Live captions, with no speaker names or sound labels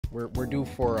We're due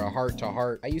for a heart to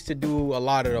heart. I used to do a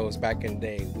lot of those back in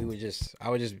the day. I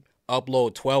would just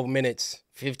upload 12 minutes,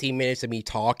 15 minutes of me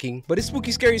talking. But it's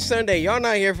Spooky Scary Sunday. Y'all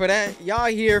not here for that. Y'all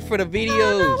here for the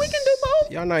videos. No, we can do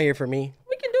both. Y'all not here for me.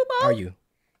 We can do both. Are you?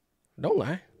 Don't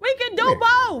lie. We can do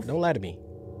both. Don't lie to me.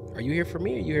 Are you here for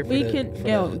me or are you here for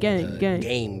the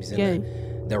games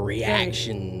and the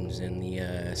reactions and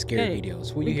the scary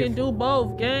videos? Who you here for? We can do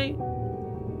both, gang.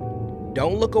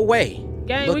 Don't look away.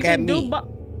 Gang, look we can at do me.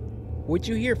 What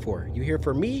you here for? You here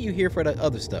for me? You here for the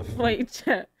other stuff? Wait,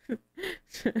 chat.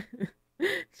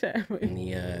 In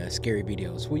the scary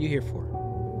videos. Who you here for?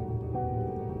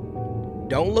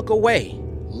 Don't look away.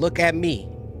 Look at me.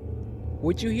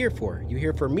 What you here for? You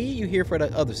here for me? You here for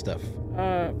the other stuff?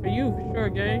 For you, for sure,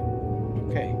 gang.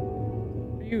 Okay.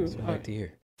 For you. That's what I like to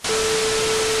hear.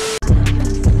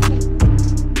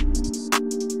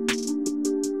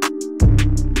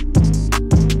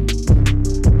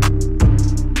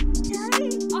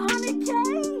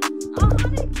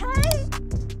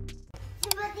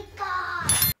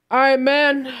 All right,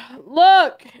 man.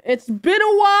 Look, it's been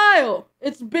a while.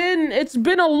 It's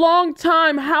been a long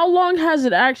time. How long has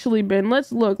it actually been?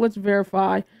 Let's look. Let's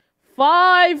verify.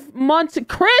 5 months.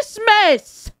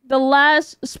 Christmas. The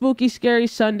last Spooky Scary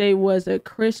Sunday was a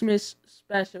Christmas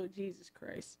special. Jesus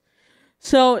Christ.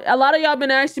 So a lot of y'all been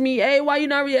asking me, hey, why you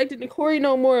not reacting to Cory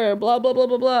no more? Blah blah blah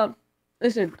blah blah.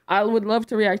 Listen, I would love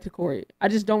to react to Cory. I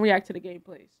just don't react to the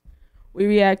gameplays. We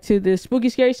react to the Spooky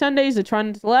Scary Sundays, the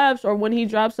Trying to Labs, or when he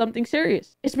drops something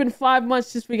serious. It's been 5 months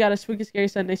since we got a Spooky Scary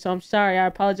Sunday, so I'm sorry. I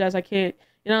apologize. I can't,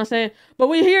 you know what I'm saying? But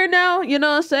we're here now, you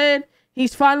know what I'm saying?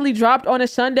 He's finally dropped on a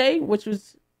Sunday, which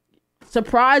was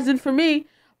surprising for me.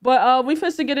 But we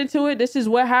first to get into it. This is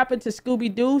what happened to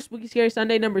Scooby-Doo, Spooky Scary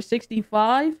Sunday number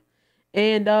 65.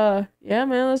 And yeah,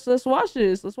 man, let's watch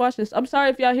this. Let's watch this. I'm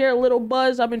sorry if y'all hear a little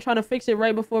buzz. I've been trying to fix it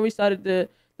right before we started the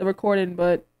recording,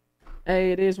 but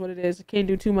hey, it is what it is. I can't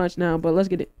do too much now, but let's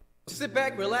get it. Sit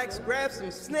back, relax, grab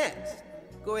some snacks.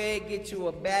 Go ahead, get you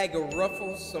a bag of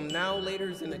Ruffles, some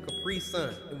now-laters, and a Capri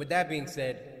Sun. And with that being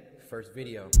said, first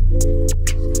video.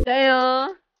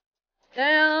 Damn.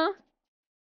 Damn.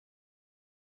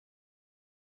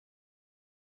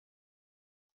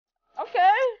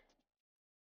 Okay.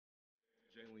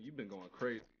 Jalen, you've been going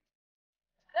crazy.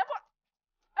 That boy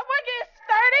getting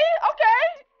sturdy? Okay.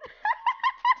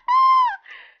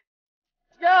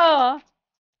 Yo.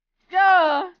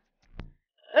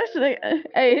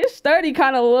 Hey, his sturdy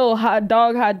kind of a little hot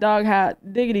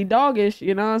diggity doggish,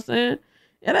 you know what I'm saying?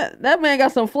 Yeah, that man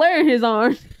got some flair in his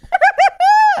arms.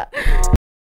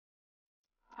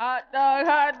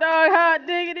 hot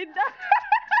diggity dog.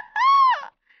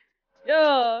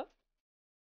 Yo.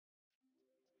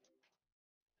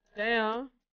 Damn.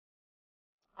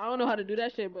 I don't know how to do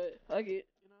that shit, but fuck it.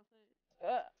 You know what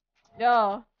I'm saying?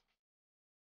 Yo.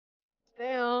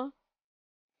 Damn.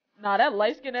 Nah, that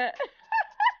light skin that.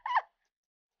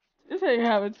 This ain't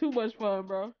having too much fun,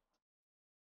 bro.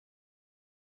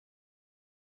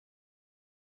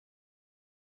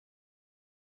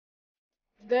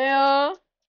 Damn.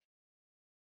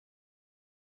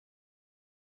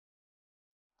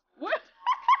 What?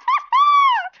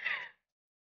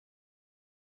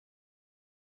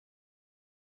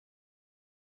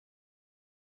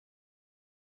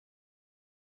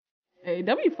 Hey,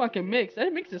 that be fucking mix.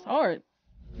 That mix is hard.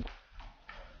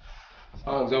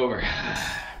 Song's over.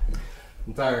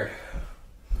 I'm tired.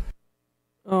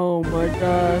 Oh my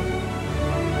god.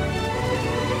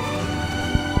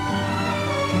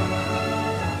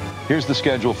 Here's the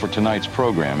schedule for tonight's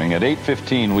programming. At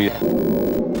 8:15 we... At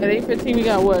 8:15 we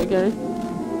got what, guys?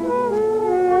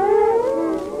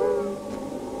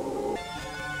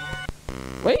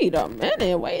 Wait a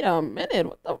minute.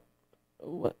 What the...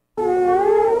 What?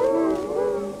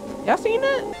 Y'all seen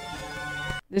that?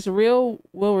 This reel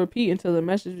will repeat until the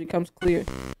message becomes clear.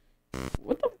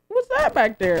 What's that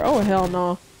back there? Oh, hell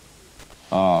no.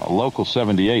 Local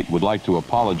 78 would like to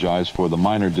apologize for the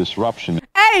minor disruption.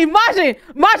 Hey, Majin,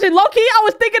 low-key, I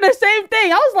was thinking the same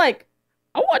thing. I was like,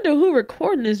 I wonder who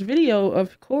recording this video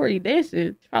of Cory dancing.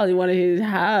 It's probably one of his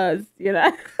highs, you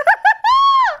know?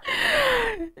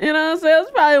 You know what I'm saying?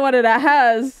 It's probably one of the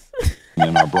highs.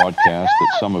 In our broadcast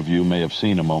that some of you may have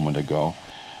seen a moment ago.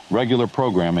 Regular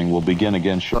programming will begin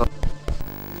again shortly.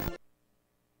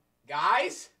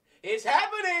 Guys, it's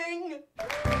happening!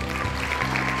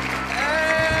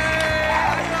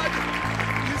 Hey,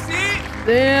 you see?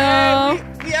 Damn. Hey,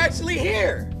 we actually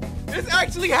here. It's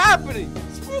actually happening.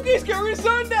 Spooky Scary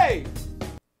Sunday.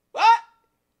 What?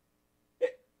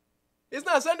 It's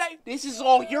not Sunday? This is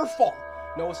all your fault.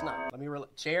 No, it's not. Let me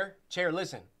Chair,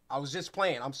 listen. I was just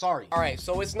playing. I'm sorry. All right,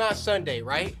 so it's not Sunday,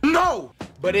 right? No!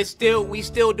 But it's still, we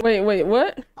still do. Wait,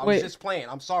 what? I was just playing.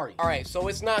 I'm sorry. All right, so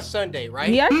it's not Sunday, right?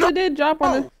 He actually did drop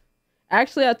on the...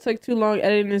 Actually, I took too long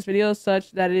editing this video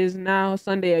such that it is now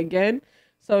Sunday again.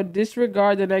 So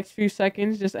disregard the next few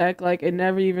seconds. Just act like it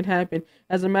never even happened.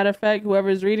 As a matter of fact, whoever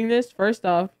is reading this, first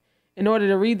off, in order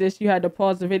to read this, you had to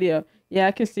pause the video. Yeah,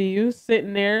 I can see you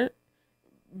sitting there,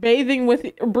 breathing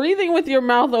with your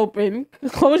mouth open.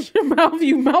 Close your mouth,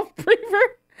 you mouth breather.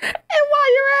 And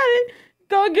while you're at it,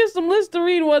 go get some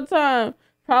Listerine one time.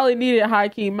 Probably needed high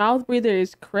key. Mouth breather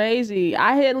is crazy.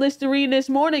 I had Listerine this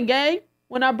morning, gang,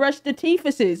 when I brushed the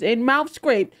teethuses and mouth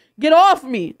scraped. Get off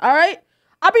me, all right?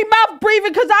 I be mouth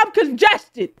breathing because I'm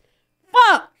congested.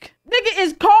 Fuck. Nigga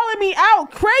is calling me out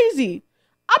crazy.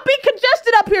 I be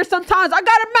congested up here sometimes. I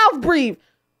gotta mouth breathe.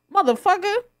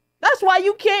 Motherfucker. That's why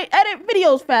you can't edit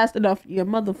videos fast enough, you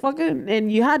motherfucker.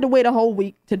 And you had to wait a whole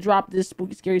week to drop this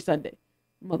Spooky Scary Sunday.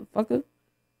 Motherfucker.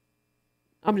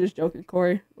 I'm just joking,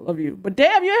 Corey. Love you. But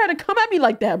damn, you had to come at me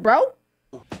like that, bro.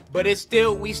 But it's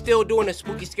still, we still doing a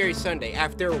Spooky Scary Sunday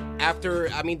after,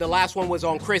 I mean, the last one was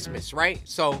on Christmas, right?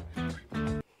 So,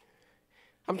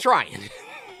 I'm trying.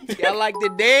 Y'all like the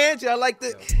dance? Y'all like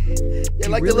the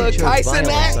little Kenshin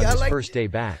act? Y'all like first day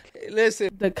back. Listen.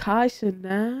 The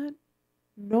Kenshin?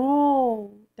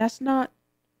 No, that's not.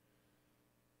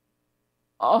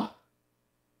 Oh.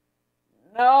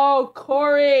 No,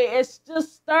 Corey, it's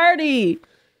just 30.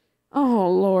 Oh,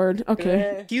 Lord.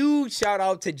 Okay. Huge shout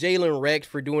out to Jalen Rex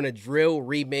for doing a drill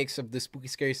remix of the Spooky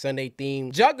Scary Sunday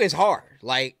theme. Jug is hard.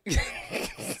 Like,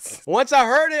 once I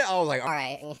heard it, I was like, all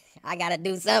right, I gotta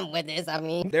do something with this. I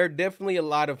mean, there are definitely a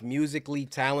lot of musically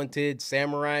talented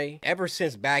samurai. Ever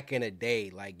since back in the day,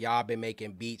 like, y'all been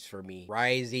making beats for me.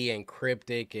 Risey and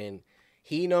Cryptic and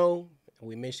Hino.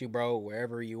 We miss you, bro,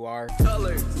 wherever you are.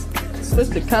 What's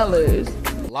the colors?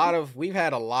 We've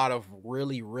had a lot of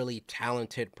really, really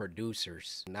talented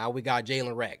producers. Now we got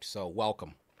Jalen Rex, so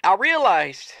welcome. I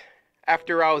realized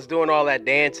after I was doing all that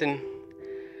dancing,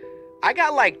 I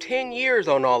got like 10 years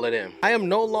on all of them. I am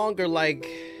no longer like,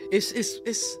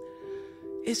 it's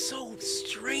so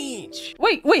strange.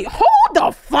 Wait, hold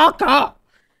the fuck up.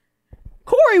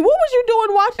 Corey, what was you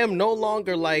doing watching? I am no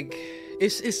longer like,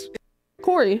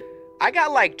 Corey. I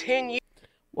got like 10 years.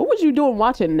 What was you doing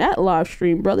watching that live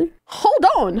stream, brother? Hold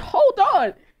on.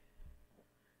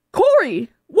 Corey,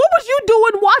 what was you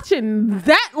doing watching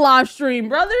that live stream,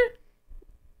 brother?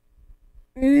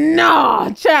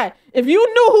 Nah, chat. If you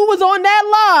knew who was on that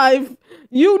live,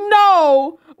 you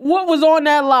know what was on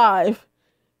that live.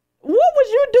 What was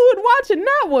you doing watching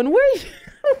that one? Where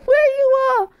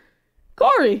you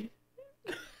Corey?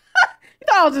 You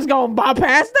thought I was just gonna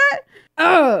bypass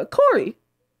that? Corey.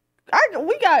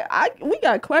 We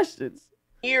got questions.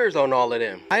 Years on all of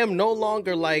them. I am no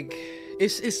longer like,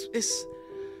 it's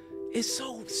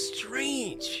so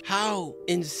strange how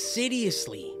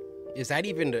insidiously, is that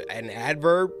even an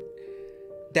adverb?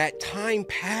 That time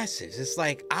passes. It's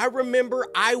like, I remember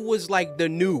I was like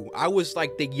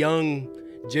the young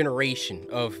generation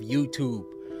of YouTube,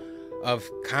 of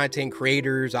content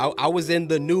creators. I was in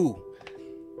the new.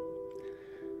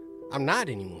 I'm not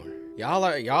anymore. Y'all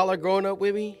are growing up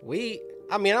with me.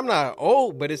 I mean, I'm not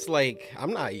old, but it's like,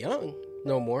 I'm not young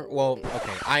no more. Well,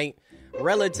 okay, I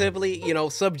relatively,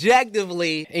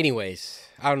 subjectively. Anyways,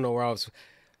 I don't know where I was.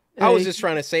 I was just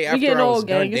trying to say, after I was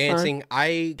done dancing,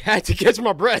 I had to catch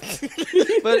my breath.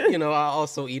 But, I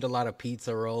also eat a lot of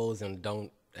pizza rolls and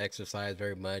don't exercise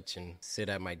very much and sit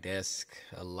at my desk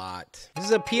a lot. This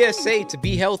is a PSA to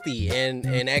be healthy and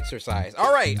exercise.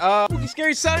 All right, Spooky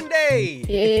Scary Sunday.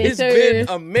 It's been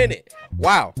a minute.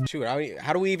 Wow. Shoot,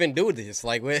 how do we even do this?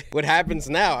 Like, what happens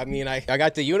now? I mean, I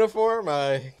got the uniform.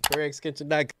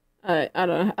 CoryxKenshin. I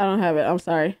don't have it. I'm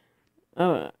sorry.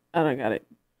 I don't got it.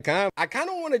 I kind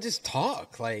of want to just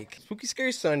talk, like, Spooky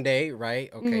Scary Sunday,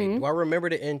 right? Okay, Do I remember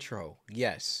the intro?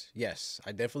 Yes,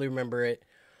 I definitely remember it.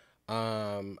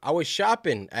 I was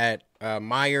shopping at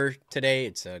Meijer today.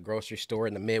 It's a grocery store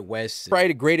in the Midwest. Probably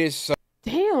the greatest.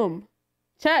 Damn.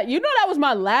 Chat, you know that was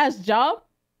my last job?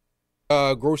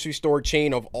 Grocery store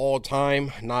chain of all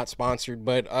time. Not sponsored,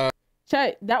 but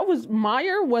Chat,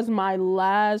 Meijer was my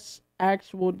last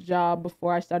actual job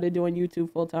before I started doing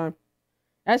YouTube full time.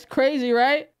 That's crazy,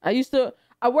 right?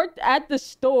 I worked at the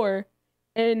store,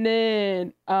 and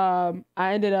then I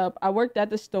worked at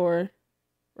the store,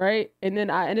 right? And then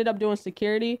I ended up doing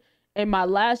security, and my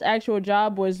last actual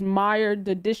job was Meijer,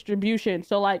 the distribution.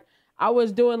 So like I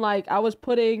was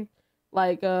putting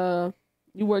like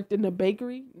you worked in the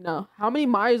bakery? No. How many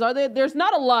Meijers are there? There's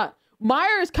not a lot.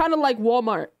 Meijer is kind of like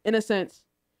Walmart in a sense.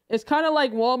 It's kind of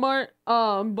like Walmart,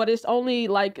 but it's only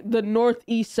like the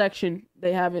northeast section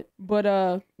they have it. But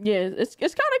yeah, it's kind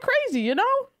of crazy, you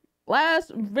know.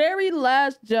 Very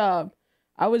last job,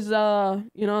 I was you know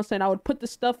what I'm saying, I would put the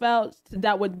stuff out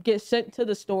that would get sent to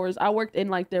the stores. I worked in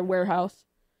like their warehouse,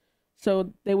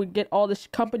 so they would get all this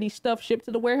company stuff shipped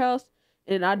to the warehouse,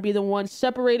 and I'd be the one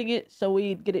separating it so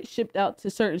we'd get it shipped out to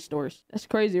certain stores. That's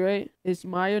crazy, right? It's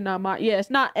Maya, not Maya. Yeah, it's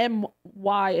not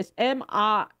M-Y, it's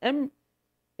M-I-M.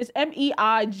 It's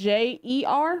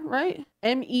M-E-I-J-E-R, right?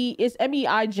 It's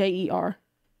M-E-I-J-E-R,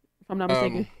 if I'm not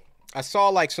mistaken. I saw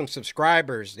like some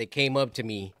subscribers. They came up to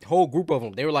me, a whole group of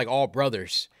them. They were like all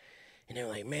brothers. And they were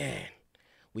like, man,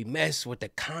 we messed with the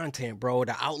content, bro.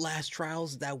 The Outlast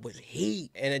trials, that was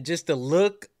heat. And it just the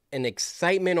look and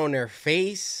excitement on their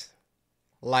face.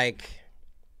 Like,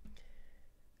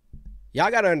 y'all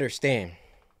got to understand.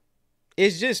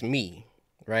 It's just me.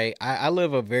 Right? I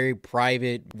live a very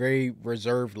private, very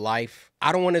reserved life.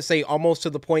 I don't want to say almost to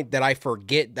the point that I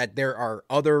forget that there are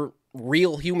other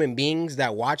real human beings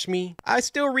that watch me. I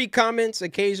still read comments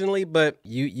occasionally, but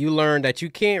you learn that you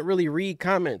can't really read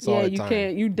comments all the time. Yeah, you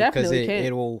can't. You definitely can't.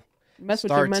 It will mess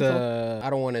with your mental. I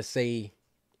don't want to say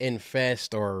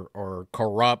infest or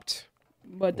corrupt.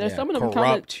 But there's some of them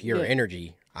corrupt your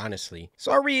energy. Honestly.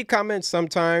 So I read comments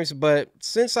sometimes, but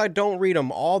since I don't read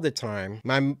them all the time,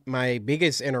 my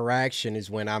biggest interaction is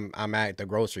when I'm at the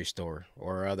grocery store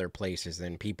or other places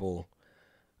and people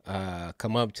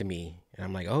come up to me and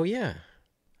I'm like, oh yeah,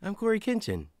 I'm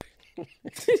CoryxKenshin.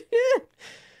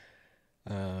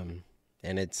 And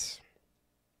it's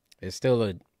still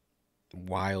a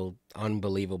wild,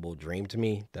 unbelievable dream to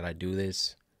me that I do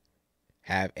this,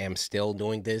 am still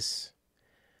doing this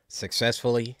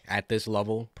successfully at this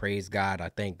level. Praise God. I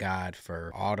thank God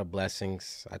for all the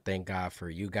blessings. I thank God for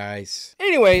you guys.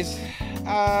 Anyways,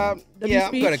 yeah,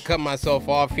 I'm gonna cut myself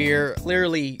off here.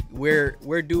 Clearly,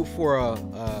 we're due for a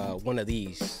one of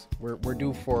these. We're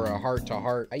due for a heart to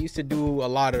heart. I used to do a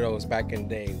lot of those back in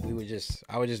the day.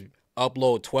 I would just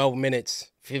upload 12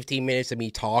 minutes, 15 minutes of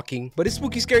me talking. But it's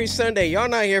Spooky Scary Sunday. Y'all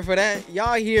not here for that.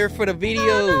 Y'all here for the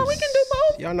videos. No, we can do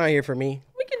both. Y'all not here for me.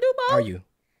 We can do both. Are you?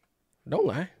 Don't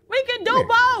lie. We can do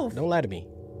both. Don't lie to me.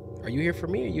 Are you here for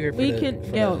me or are you here for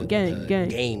the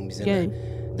games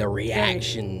and the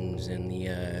reactions and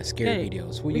the scary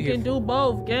videos? Who we you can do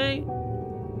both, gang.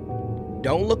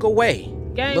 Don't look away.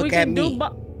 Gang, look we at can me. do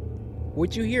both.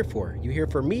 What you here for? You here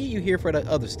for me? You here for the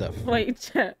other stuff? Wait,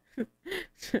 chat.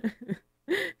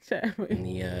 In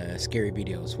the scary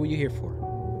videos. Who you here for?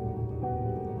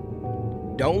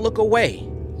 Don't look away.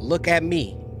 Look at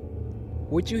me.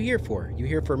 What you here for? You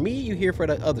here for me? You here for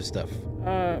the other stuff?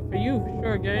 For you,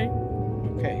 sure, gang.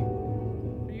 Okay.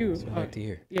 For you. So I like to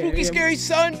hear. Yeah, Spooky Scary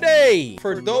Sunday!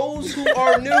 For those who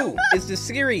are new, it's the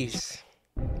series.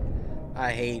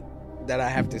 I hate that I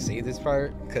have to say this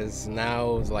part, because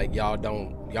now it's like y'all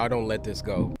don't let this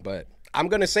go. But I'm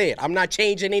gonna say it. I'm not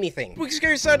changing anything. Spooky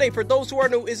Scary Sunday, for those who are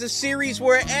new, is a series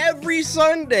where every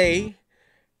Sunday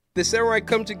the samurai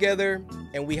come together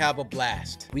and we have a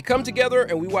blast. We come together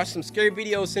and we watch some scary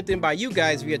videos sent in by you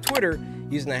guys via Twitter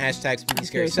using the hashtag Spooky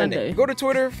Scary Sunday. Go to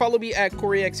Twitter, follow me at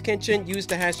CoryxKenshin, use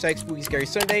the hashtag Spooky Scary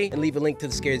Sunday, and leave a link to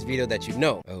the scariest video that you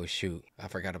know. Oh shoot, I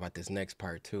forgot about this next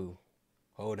part too.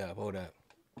 Hold up.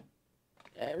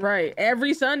 Right,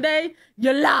 every Sunday,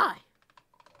 you lie.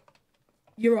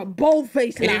 You're a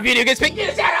bold-faced liar. And the video gets picked.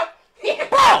 Shut up!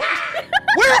 Bro!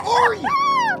 Where are you?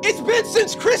 It's been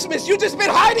since Christmas. You just been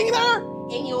hiding there?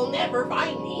 And you'll never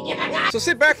find me. So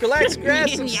sit back, relax, grab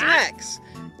some snacks.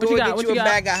 What you got? Get you a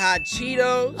bag of hot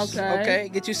Cheetos. Okay.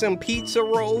 Get you some pizza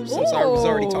rolls. I'm sorry, I was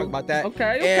already talking about that.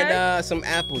 Okay. And some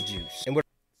apple juice. And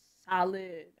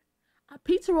solid.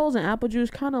 Pizza rolls and apple juice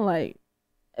kind of like,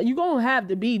 you gonna have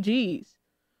the BGs,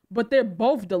 but they're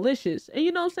both delicious. And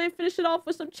you know what I'm saying? Finish it off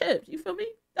with some chips. You feel me?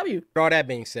 W. All that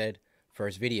being said,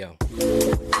 first video.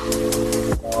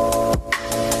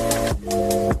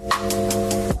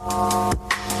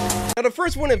 Now the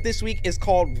first one of this week is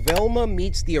called Velma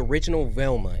Meets the Original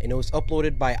Velma, and it was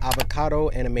uploaded by Avocado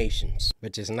Animations,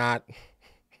 which is not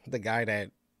the guy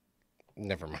that...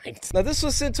 Never mind. Now this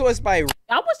was sent to us by...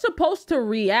 I was supposed to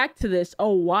react to this a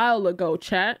while ago,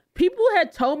 chat. People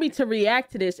had told me to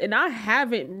react to this, and I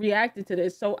haven't reacted to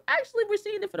this, so actually we're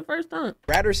seeing it for the first time.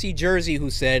 Rattersea Jersey, who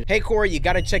said, "Hey Corey, you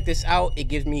gotta check this out. It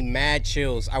gives me mad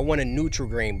chills. I want a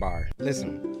Nutri-Grain bar."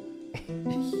 Listen.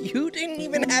 You didn't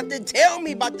even have to tell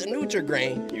me about the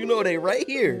Nutri-Grain. You know they right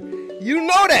here. You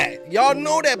know that. Y'all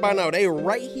know that by now. They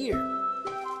right here.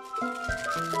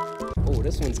 Oh,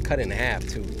 this one's cut in half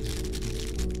too.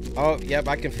 Oh, yep,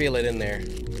 I can feel it in there.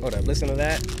 Hold up, listen to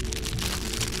that.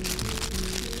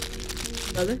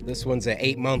 This one's an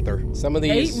 8-monther. Some of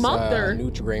these 8-monther?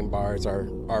 Nutri-Grain bars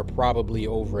are probably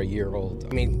over a year old.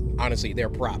 I mean, honestly, they're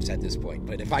props at this point.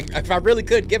 But if I really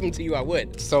could give them to you, I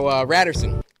would. So,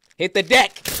 Ratterson, hit the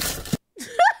deck.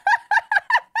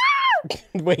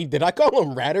 Wait, did I call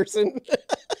him Ratterson?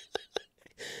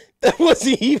 That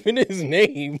wasn't even his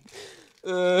name.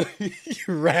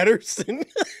 Ratterson.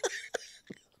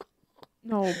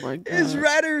 Oh my god. It's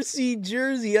Rattersea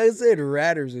Jersey. I said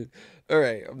Ratterson. All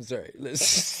right, I'm sorry. Let's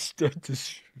start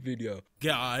this video.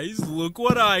 Guys, look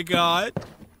what I got.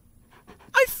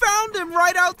 I found him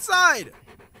right outside.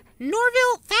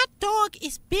 Norville, that dog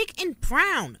is big and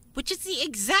brown, which is the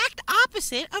exact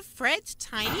opposite of Fred's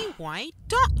tiny white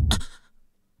dog.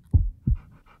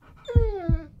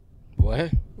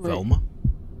 What? Velma?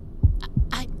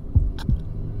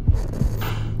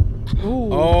 Ooh.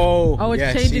 Oh, it's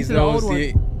yeah, changing she to the old knows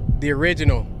one. the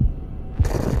original.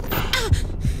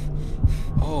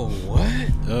 Oh, what?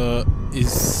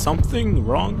 Is something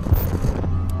wrong?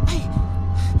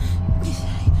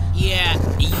 Yeah,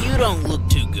 you don't look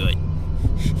too good.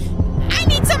 I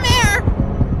need some air!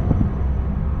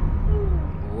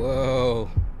 Whoa.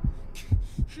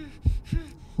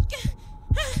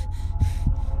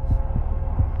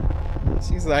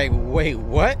 She's like, wait,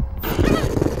 what?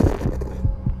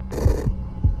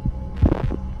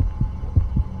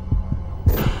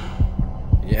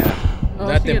 Yeah,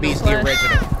 nothing beats the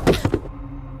original.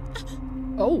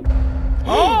 Oh.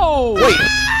 Oh! Wait.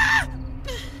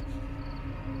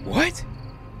 What?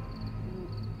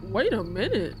 Wait a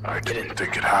minute. I didn't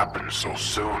think it happened so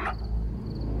soon.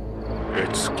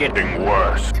 It's getting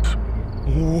worse.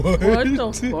 What? What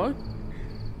the fuck?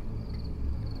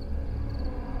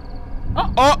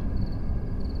 Oh!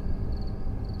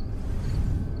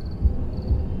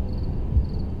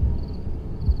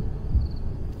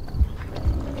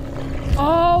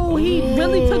 Oh, he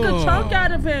really took a chunk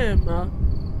out of him.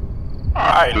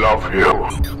 I love you.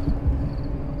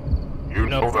 You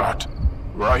know that,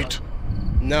 right?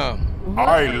 No.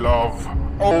 I love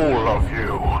all of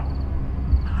you.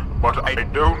 But I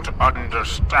don't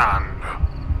understand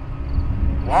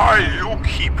why you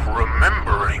keep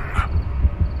remembering.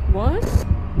 What?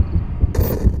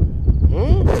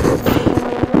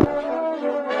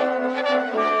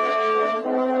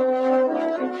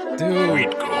 Dude.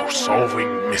 We'd go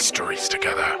solving mysteries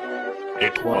together.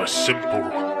 It was simple,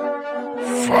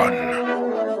 fun.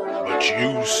 But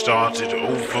you started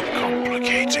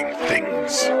overcomplicating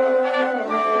things.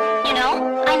 You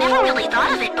know, I never really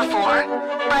thought of it before,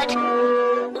 but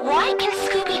why can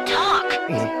Scooby talk?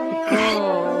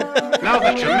 Now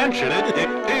that you mention it, it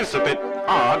is a bit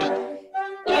odd.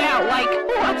 Yeah, like,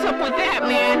 what's up with that,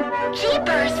 man?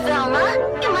 Jeepers, Velma,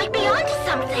 you might be onto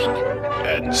something.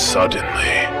 And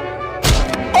suddenly...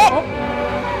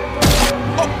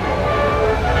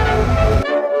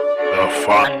 The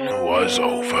fun was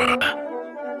over.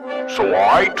 So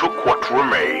I took what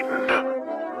remained,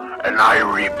 and I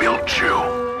rebuilt you.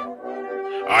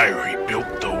 I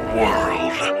rebuilt the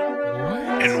world,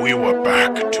 and we were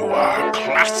back to our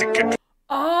classic.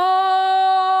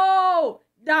 Oh!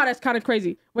 Nah, that's kind of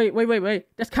crazy. Wait.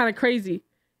 That's kind of crazy.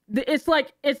 It's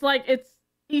like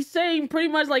he's saying pretty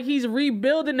much like he's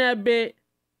rebuilding that bit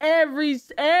every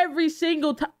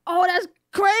single time. Oh, that's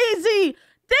crazy.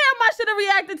 Damn, I should have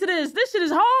reacted to this. This shit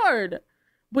is hard.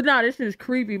 But nah, this shit is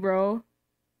creepy, bro.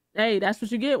 Hey, that's what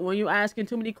you get when you asking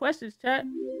too many questions, chat.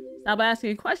 Stop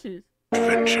asking questions.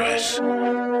 Adventures.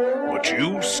 But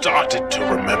you started to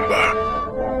remember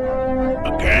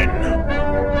again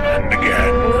and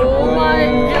again. Oh my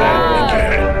god.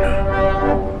 And again.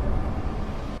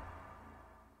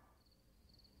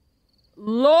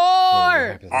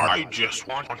 Lord. I just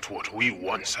want what we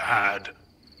once had.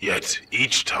 Yet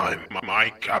each time I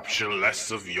capture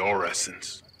less of your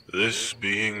essence. This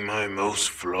being my most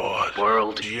flawed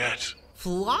world yet.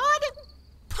 Flawed?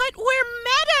 But we're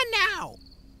meta now!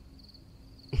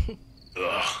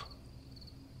 Ugh.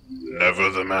 Never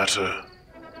the matter.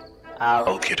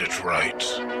 I'll get it right.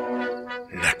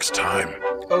 Next time.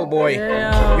 Oh boy.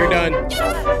 Yeah. You're done.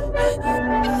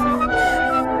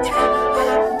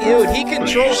 Dude, he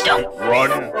controls. Please don't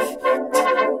run.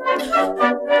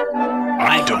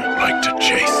 I don't like to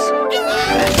chase.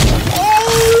 Oh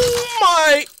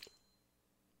my!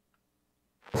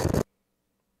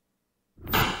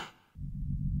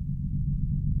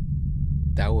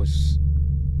 That was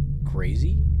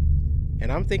crazy.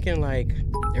 And I'm thinking like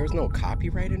there was no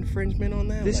copyright infringement on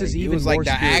that. This like, is it even was more like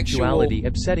the spirituality actual...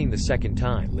 upsetting the second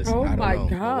time. Listen, Oh I don't my know.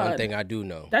 But God. one thing I do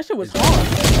know. That shit was hard.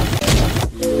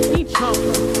 He chunked.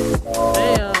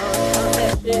 Damn.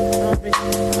 That shit.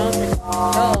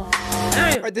 Oh,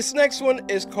 damn. Alright, this This next one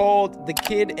is called The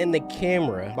Kid and the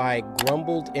Camera by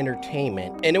Grumbled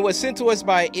Entertainment. And it was sent to us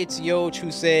by It's Yoch,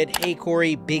 who said, hey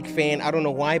Cory, big fan. I don't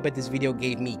know why, but this video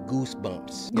gave me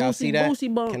goosebumps. Y'all see that?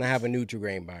 Can I have a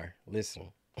Nutri-Grain bar?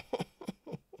 Listen.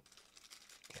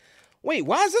 Wait,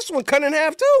 why is this one cut in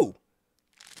half too?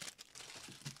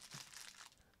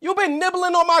 You been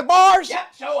nibbling on my bars?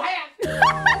 Yep, so have.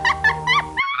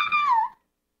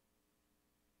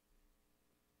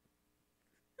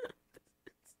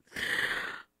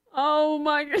 Oh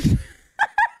my god.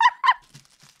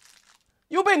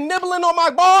 You been nibbling on my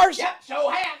bars? Yep, so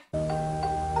have.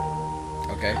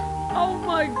 Okay. Oh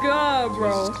my god, bro.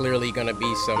 This is clearly gonna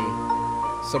be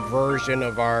some subversion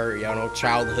of our, you know,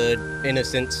 childhood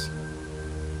innocence.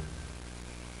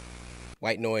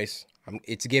 White noise.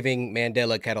 It's giving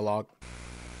Mandela catalog.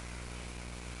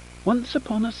 Once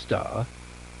upon a star,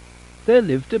 there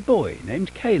lived a boy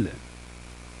named Kalen.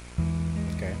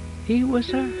 Okay. He was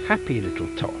a happy little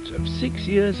tot of 6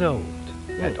 years old,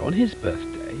 and on his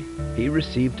birthday, he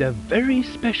received a very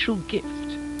special gift.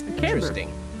 A camera.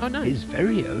 Interesting. Oh, nice. His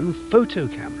very own photo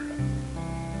camera.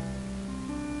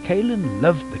 Kalen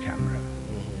loved the camera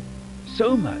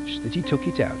so much that he took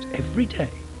it out every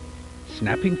day,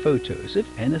 snapping photos of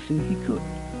anything he could.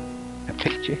 A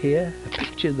picture here, a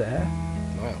picture there.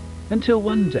 Wow. Until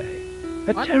one day,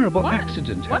 a terrible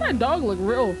accident Why happened. that dog look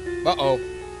real? Uh-oh.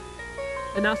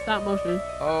 And now stop motion.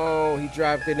 Oh, he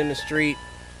dropped it in the street.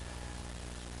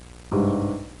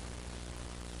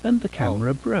 And the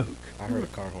camera broke. I heard a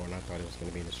car horn. I thought it was going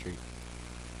to be in the street.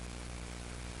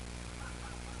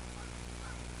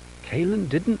 Kalen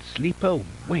didn't sleep a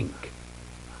wink.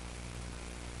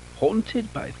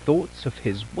 Haunted by thoughts of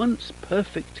his once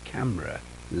perfect camera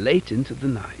late into the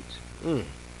night.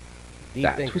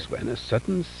 That was when a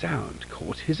sudden sound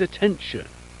caught his attention.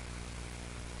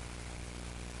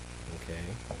 Okay.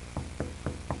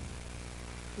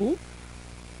 Ooh.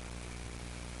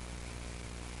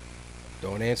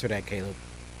 Don't answer that, Caleb.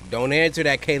 Don't answer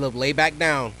that, Caleb. Lay back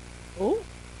down. Oh.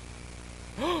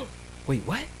 Wait,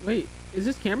 what? Wait, is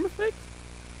this camera fixed?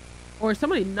 Or is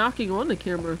somebody knocking on the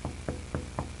camera?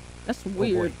 That's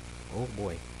weird. Oh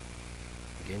boy.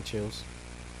 Getting chills.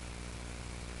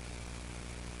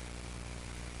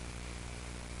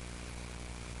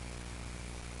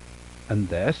 And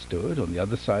there stood on the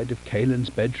other side of Kalen's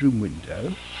bedroom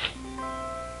window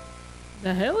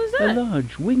The hell is a that?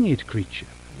 large winged creature.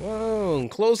 Whoa,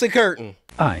 close the curtain.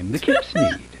 I'm the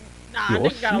Kipsneed, Nah, your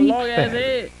nigga got a sleep long ass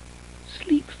fairy. head.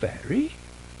 Sleep fairy?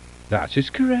 That is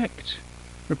correct,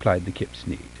 replied the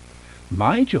Kipsneed.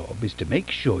 My job is to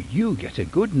make sure you get a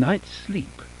good night's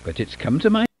sleep, but it's come to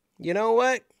my... You know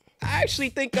what? I actually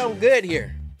think I'm good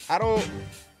here. I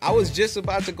was just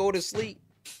about to go to sleep.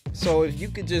 So if you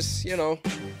could just, you know,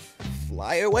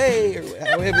 fly away or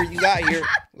however you got here.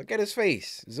 Look at his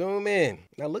face. Zoom in.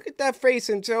 Now look at that face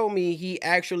and tell me he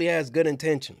actually has good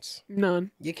intentions.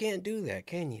 None. You can't do that,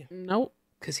 can you? Nope.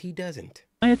 Because he doesn't.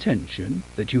 My attention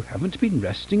that you haven't been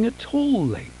resting at all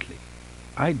lately.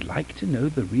 I'd like to know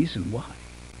the reason why.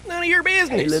 None of your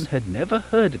business. Kalen had never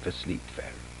heard of a sleep fairy.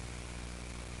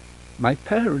 My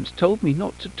parents told me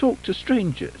not to talk to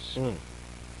strangers.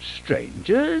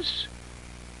 Strangers?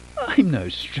 I'm no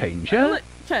stranger.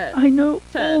 I know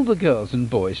all the girls and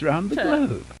boys around the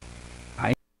globe.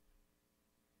 I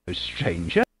know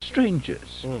strangers.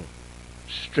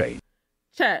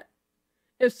 Chat.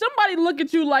 If somebody look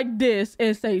at you like this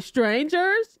and say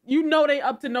strangers, you know they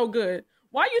up to no good.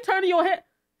 Why you turning your head?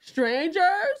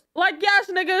 Strangers? Like,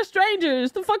 yes, nigga,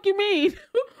 strangers. The fuck you mean?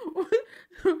 What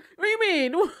do you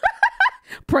mean?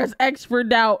 Press X for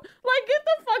doubt. Like, get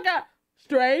the fuck out.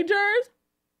 Strangers?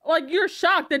 Like, you're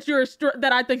shocked that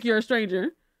that I think you're a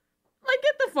stranger. Like,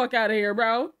 get the fuck out of here,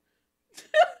 bro.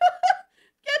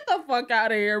 Get the fuck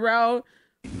out of here, bro.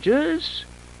 Strangers?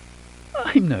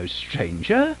 I'm no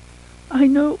stranger. I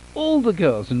know all the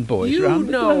girls and boys around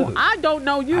the globe. I don't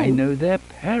know you. I know their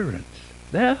parents,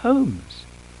 their homes,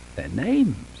 their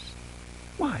names.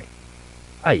 Why,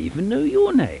 I even know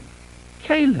your name,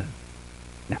 Kalen.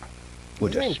 Now,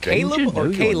 would a stranger Caleb or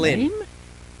know your Kaylin? name?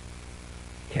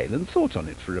 Kalen thought on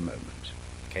it for a moment.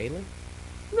 Kalen?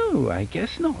 No, I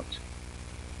guess not.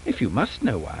 If you must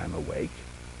know why I'm awake.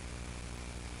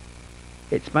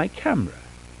 It's my camera.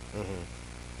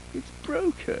 It's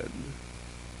broken.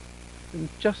 And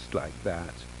just like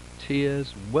that,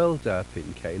 tears welled up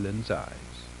in Kalen's eyes.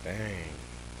 Dang.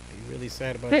 You really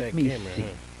sad about Let that me camera, see. huh?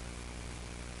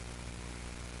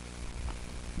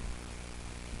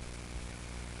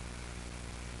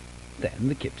 Then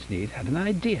the Kipsneed had an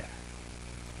idea.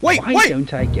 Wait, Why wait!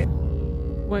 don't I get...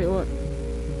 Wait, what?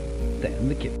 Then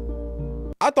the Kip...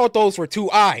 I thought those were two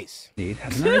eyes. Need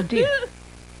had an idea.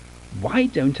 Why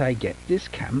don't I get this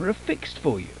camera fixed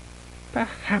for you?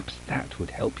 Perhaps that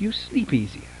would help you sleep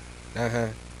easier. Uh-huh.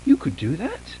 You could do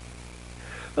that?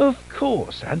 Of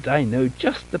course, and I know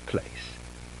just the place.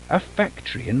 A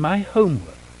factory in my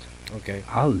homeworld. Okay.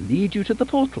 I'll lead you to the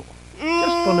portal.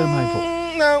 Just follow my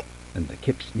voice. No. And the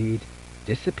Kipsnede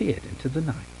disappeared into the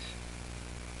night.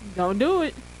 Don't do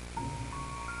it.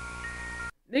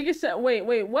 Nigga said, wait,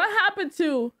 what happened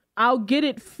to I'll get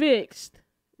it fixed?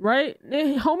 Right?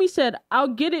 Homie said, I'll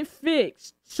get it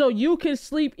fixed so you can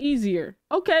sleep easier.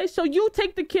 Okay, so you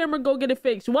take the camera, go get it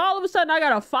fixed. Well, all of a sudden, I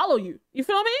gotta follow you. You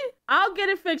feel me? I'll get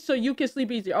it fixed so you can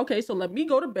sleep easier. Okay, so let me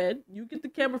go to bed. You get the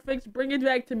camera fixed, bring it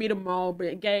back to me tomorrow,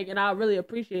 gang, and I'll really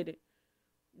appreciate it.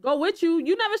 Go with you.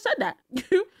 You never said that.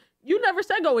 You never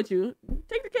said go with you.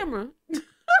 Take the camera.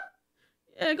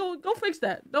 Yeah, go fix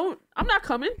that. I'm not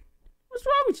coming. What's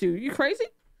wrong with you? You crazy?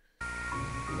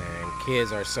 Man,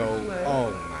 kids are so...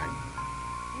 Oh,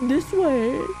 my... This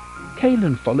way.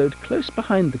 Kalen followed close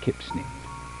behind the Kipsnede.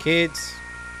 Kids,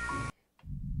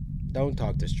 don't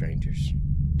talk to strangers.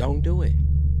 Don't do it.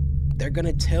 They're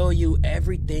gonna tell you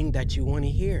everything that you want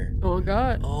to hear. Oh,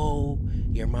 God. Oh,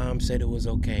 your mom said it was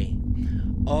okay.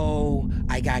 Oh,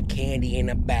 I got candy in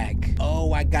the back.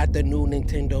 Oh, I got the new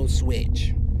Nintendo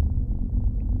Switch.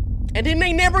 And then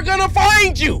they never gonna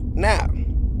find you. Now,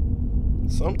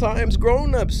 sometimes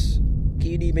grown-ups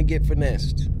can't even get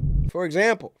finessed. For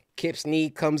example,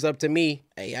 Kipsnede comes up to me.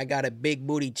 Hey, I got a big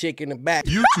booty chick in the back.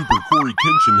 YouTuber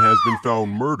CoryxKenshin has been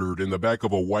found murdered in the back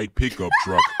of a white pickup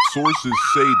truck. Sources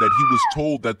say that he was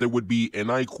told that there would be,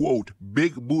 and I quote,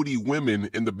 big booty women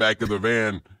in the back of the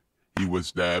van. He was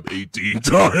stabbed 18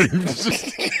 times.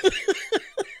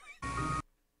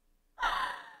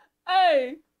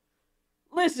 Hey,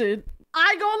 listen, I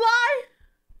ain't gonna lie.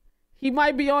 He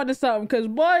might be onto something, because,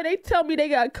 boy, they tell me they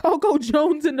got Coco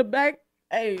Jones in the back.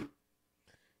 Hey,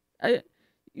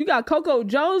 you got Coco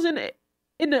Jones in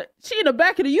the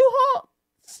back of the U-Haul?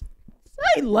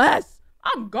 Say less.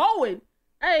 I'm going.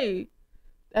 Hey,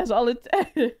 that's all it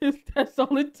takes. That's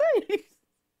all it takes.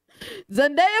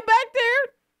 Zendaya back there?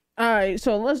 All right,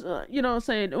 so let's, you know what I'm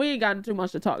saying? We ain't got too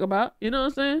much to talk about. You know what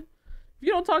I'm saying? If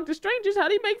you don't talk to strangers, how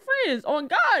do you make friends? On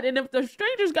God. And if the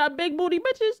strangers got big booty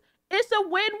bitches, it's a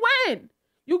win-win.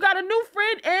 You got a new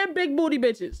friend and big booty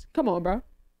bitches. Come on, bro.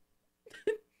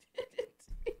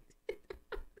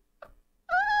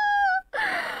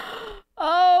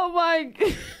 Oh my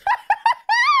God.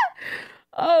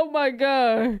 Oh my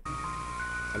God.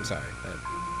 I'm sorry.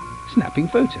 Snapping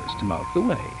photos to mark the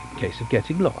way in case of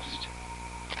getting lost.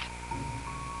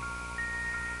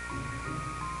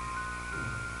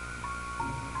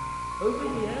 Over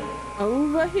here.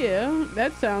 Over here.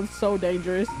 That sounds so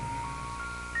dangerous.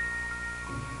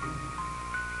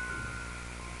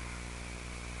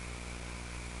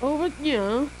 Over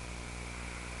here.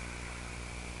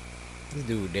 This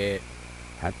dude dead.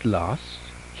 At last,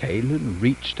 Kalen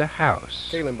reached a house.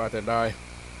 Kalen about to die.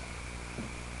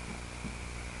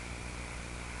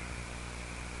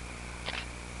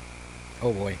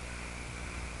 Oh boy.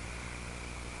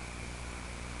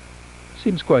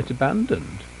 Seems quite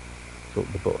abandoned,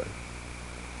 thought the boy.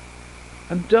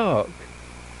 And dark.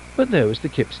 But there was the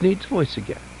Kipsnede's voice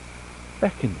again,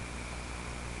 beckoning.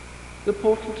 The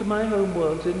portal to my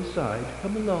homeworld's inside.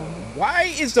 Come along.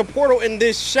 Why is the portal in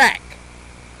this shack?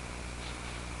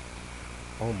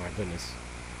 Oh my goodness.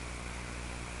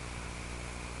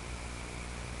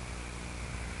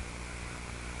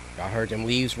 Y'all heard them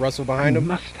leaves rustle behind him? I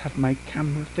must have my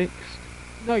camera fixed.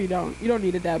 No, you don't. You don't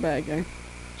need it that bad, gang.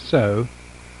 So,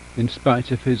 in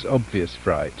spite of his obvious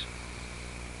fright,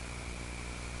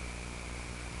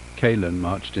 Kalen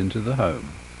marched into the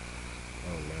home.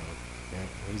 Oh no. Yeah,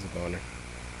 he's a goner.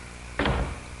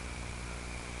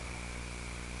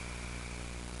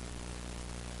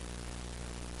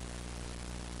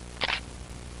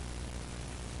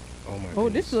 Oh my Oh,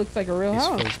 this looks like a real He's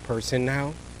house. first person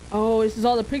now. Oh, this is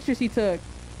all the pictures he took.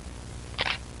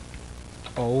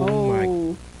 Oh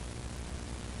my.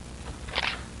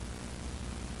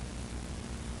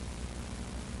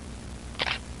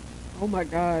 Oh my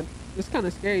God. This kind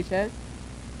of scary, Chad.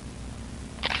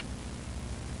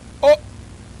 Oh!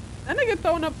 That nigga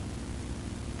throwing up.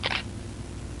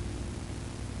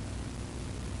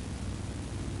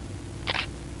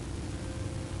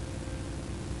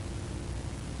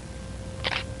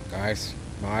 Guys,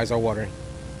 my eyes are watering.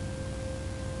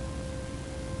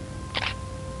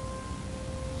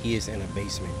 He is in a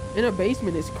basement. In a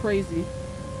basement is crazy.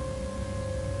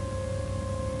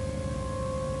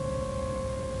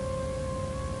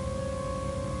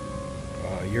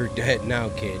 you're dead now,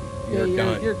 kid. You're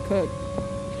done. You're cooked.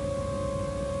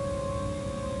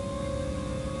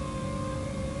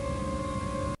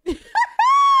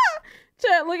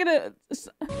 Chat, look at it.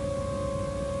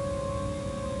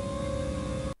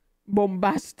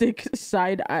 Bombastic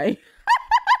side eye.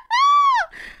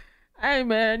 Hey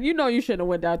man, you know you shouldn't have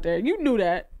went out there. You knew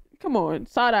that. Come on,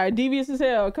 side eye, devious as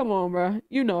hell. Come on, bro.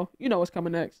 You know what's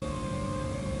coming next.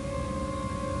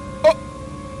 Oh,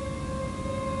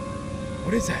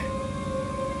 what is that?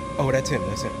 Oh, that's him.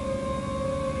 That's him.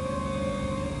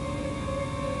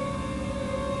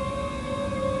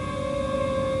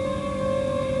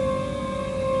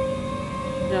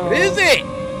 No. What is it?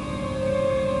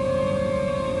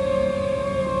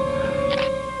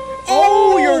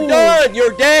 Oh, you're done.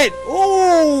 You're dead.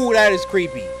 Oh, that is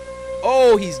creepy.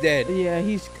 Oh, he's dead. Yeah,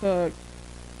 he's cooked.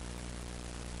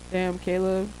 Damn,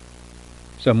 Caleb.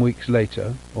 Some weeks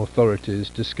later, authorities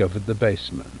discovered the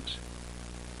basement.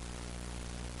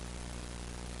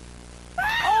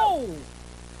 Oh!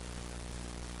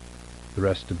 The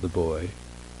rest of the boy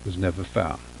was never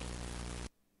found.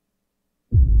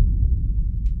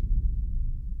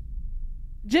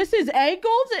 Just his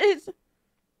ankles?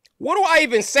 What do I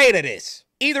even say to this?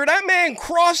 Either that man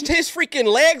crossed his freaking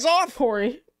legs off.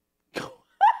 Corey.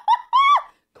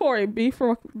 Corey, be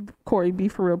for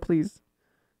real, please.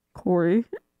 Corey,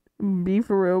 be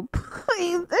for real,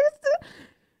 please.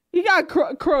 You got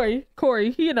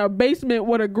Corey. He in a basement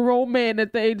with a grown man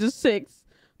at the age of 6.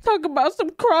 Talk about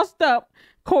some crossed up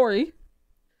Corey.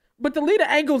 But to leave the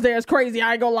ankles there is crazy.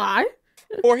 I ain't gonna lie.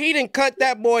 Or he didn't cut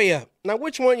that boy up. Now,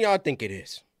 which one y'all think it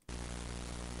is?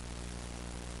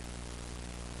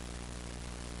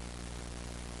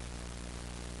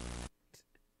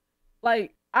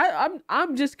 Like, I'm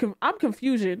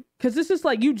confusion because this is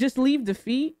like you just leave the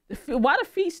feet. Why the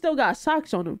feet still got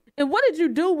socks on them? And what did you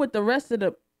do with the rest of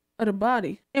the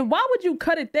body? And why would you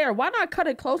cut it there? Why not cut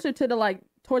it closer to the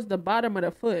towards the bottom of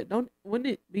the foot? Wouldn't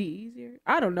it be easier?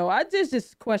 I don't know. There's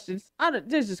just questions.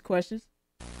 There's just questions.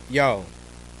 Yo,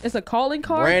 it's a calling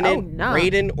card. Brandon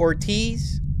Raiden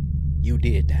Ortiz, you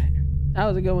did that. That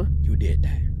was a good one. You did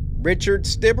that. Richard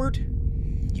Stibbard,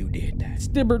 you did that.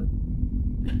 Stibbard.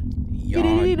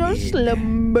 Y'all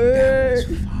slumber. That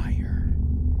was fire.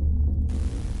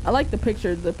 I like the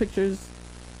picture. The pictures,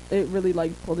 it really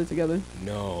pulled it together.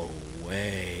 No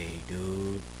way,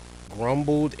 dude.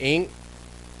 Grumbled Inc.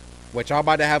 What, y'all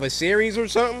about to have a series or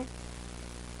something?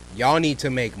 Y'all need to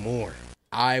make more.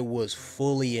 I was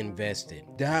fully invested.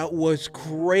 That was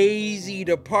crazy.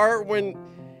 The part when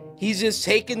he's just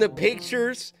taking the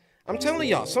pictures. I'm telling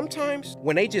y'all, sometimes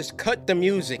when they just cut the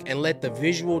music and let the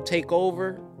visual take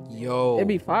over, yo, it'd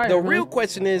be fire. The real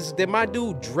question is, did my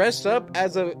dude dress up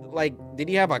as did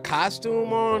he have a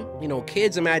costume on? You know,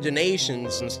 kids'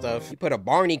 imaginations and stuff. You put a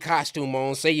Barney costume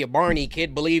on, say you're Barney,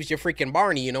 kid believes you're freaking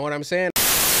Barney, you know what I'm saying?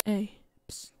 Hey,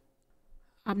 psst.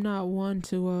 I'm not one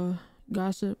to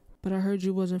gossip, but I heard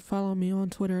you wasn't following me on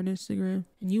Twitter and Instagram,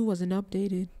 and you wasn't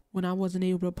updated when I wasn't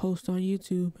able to post on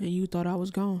YouTube, and you thought I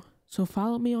was gone. So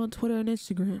follow me on Twitter and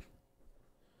Instagram.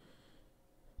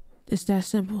 It's that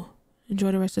simple.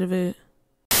 Enjoy the rest of the vid.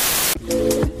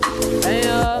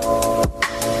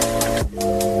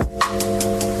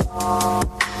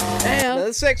 Now,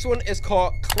 this next one is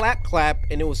called Clap Clap,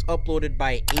 and it was uploaded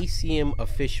by ACM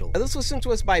Official. Now, this was sent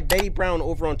to us by Betty Brown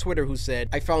over on Twitter, who said,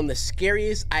 I found the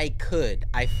scariest I could.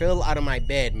 I fell out of my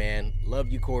bed, man. Love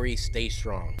you, Corey. Stay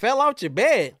strong. Fell out your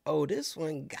bed? Oh, this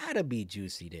one gotta be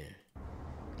juicy then.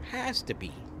 Has to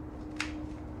be.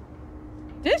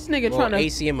 This nigga trying to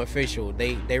ACM Official,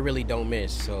 they really don't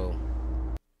miss. So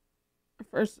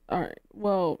first, all right.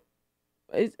 Well,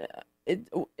 is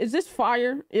this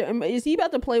fire? Is he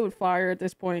about to play with fire at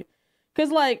this point?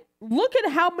 Cause look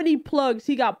at how many plugs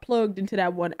he got plugged into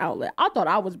that one outlet. I thought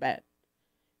I was bad.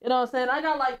 You know what I'm saying? I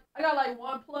got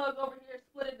one plug over here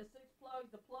split into 6 plugs.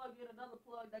 The plug in another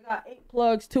plug. I got 8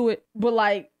 plugs to it. But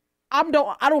I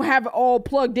don't have it all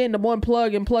plugged into one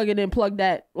plug and plug it in, plug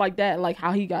that like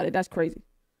how he got it. That's crazy.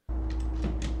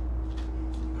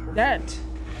 That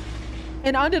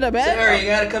and under the bed. Sarah, you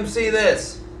gotta come see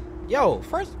this. Yo,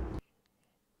 first,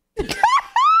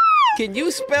 can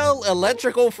you spell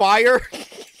electrical fire?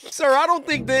 Sir, I don't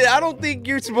think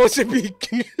you're supposed to be.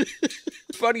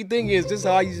 Funny thing is, this is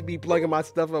how I used to be plugging my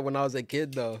stuff up when I was a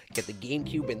kid, though. Get the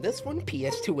GameCube in this one,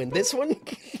 PS2 in this one.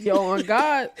 Yo, on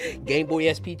God. Game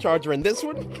Boy SP charger in this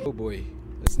one. Oh boy,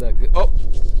 that's not good. Oh,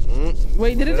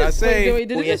 wait, did I say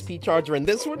Boy SP charger in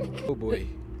this one? Oh boy,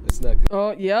 that's not good.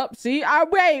 Oh, yep. See, I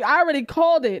already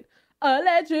called it.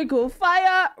 Electrical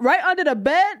fire right under the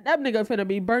bed. That nigga finna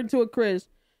be burnt to a crisp.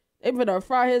 They finna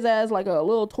fry his ass like a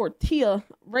little tortilla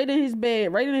right in his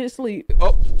bed, right in his sleep.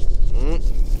 Oh,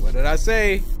 what did I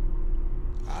say?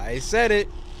 I said it.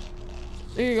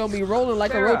 They're gonna be rolling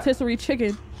like a rotisserie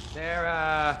chicken.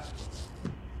 Sarah.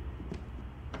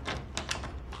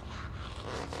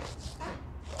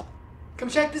 Come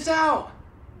check this out.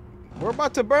 We're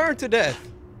about to burn to death.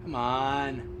 Come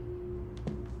on.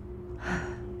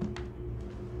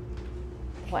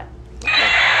 What?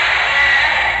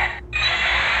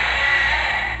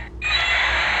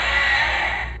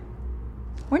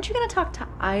 Weren't you gonna talk to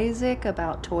Isaac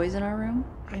about toys in our room?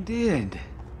 I did.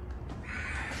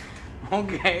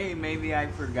 Okay, maybe I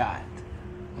forgot.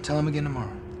 I'll tell him again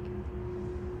tomorrow.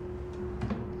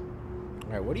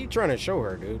 All right, what are you trying to show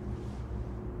her, dude?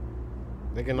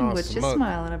 Looking all What you smug.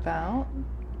 smiling about?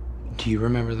 Do you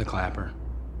remember the clapper?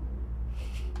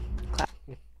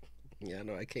 Yeah,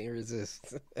 no, I can't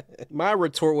resist. My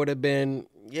retort would have been,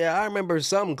 yeah, I remember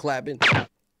something clapping.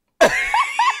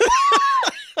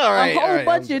 All right, a whole all right,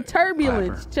 bunch of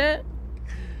turbulence, Chet.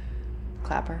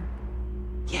 Clapper.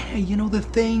 Yeah, you know the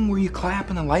thing where you clap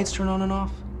and the lights turn on and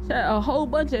off? Chet, a whole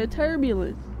bunch of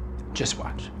turbulence. Just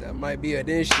watch. That might be an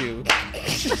issue.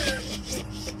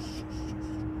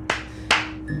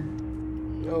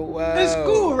 Oh, wow. That's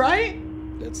cool, right?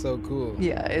 That's so cool.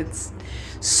 Yeah, it's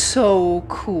so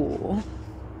cool.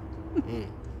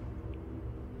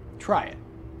 Try it.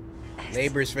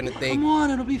 Neighbors finna think. Come on,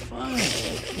 it'll be fun.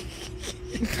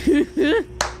 You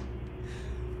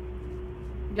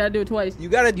gotta do it twice. You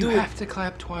gotta do You it. have to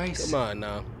clap twice. Come on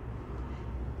now.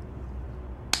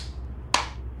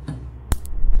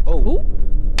 Oh. Ooh.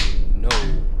 No.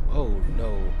 Oh,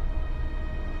 no.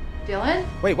 Dylan?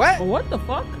 Wait, what? What the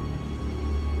fuck?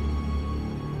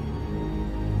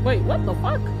 Wait, what the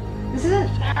fuck? This isn't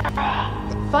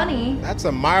funny. That's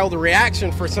a mild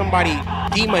reaction for somebody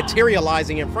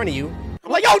dematerializing in front of you.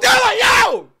 I'm like, yo, Dylan,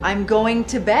 yo! I'm going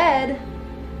to bed.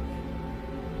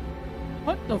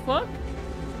 What the fuck?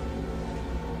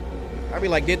 I'd be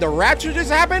like, did the rapture just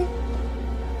happen?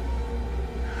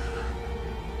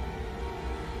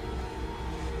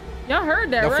 Y'all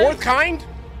heard that, The right? fourth kind?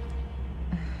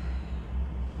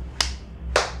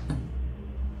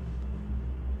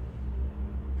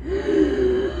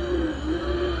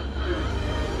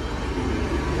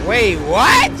 Wait,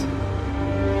 what?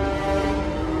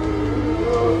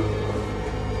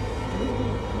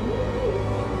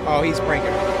 Oh, he's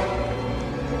pranking her.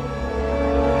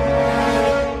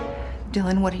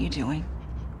 Dylan, what are you doing?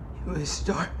 It was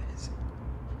darkness.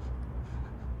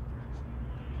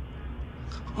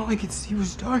 All I could see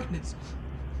was darkness.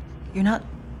 You're not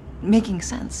making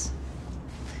sense.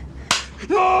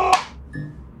 Oh,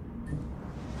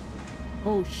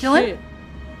 Dylan? shit.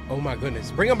 Oh my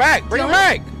goodness. Bring him back. Bring him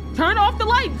back. Turn off the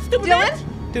light, stupid Dylan?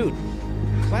 bitch. Dude,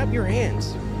 clap your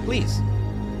hands, please.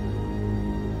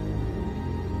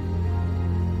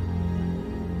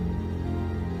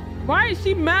 Why is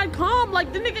she mad calm?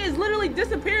 Like, the nigga is literally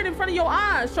disappeared in front of your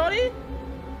eyes, shorty.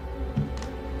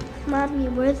 Mommy,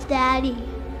 where's Daddy?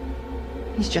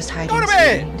 He's just hiding. Go to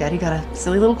bed. Sweetie. Daddy got a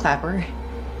silly little clapper.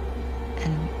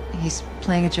 And he's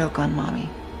playing a joke on Mommy.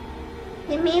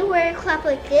 You mean wear a clap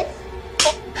like this?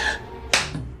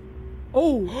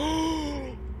 Oh.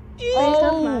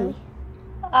 Oh.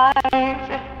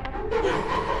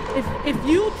 If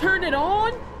you turn it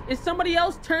on, if somebody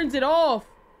else turns it off.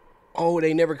 Oh,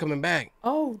 they never coming back.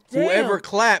 Oh, damn. Whoever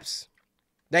claps,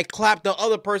 they clap the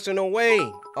other person away.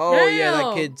 Oh, yeah,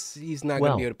 that kid's, he's not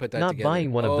going to be able to put that not together.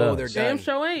 buying one of Oh, those. they're Damn done.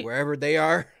 sure ain't. Wherever they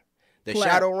are, the Clap.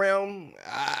 shadow realm,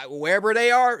 wherever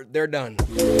they are, they're done.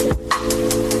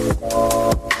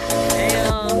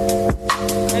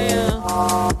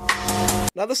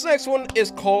 Now, this next one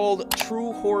is called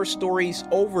True Horror Stories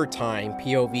Overtime,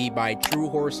 POV by True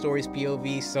Horror Stories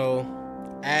POV. So,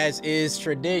 as is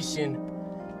tradition,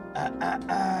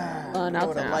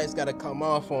 the lights gotta come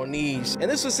off on these. And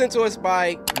this was sent to us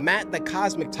by Matt the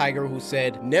Cosmic Tiger, who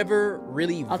said, never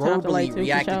really I'll turn off the verbally light too, for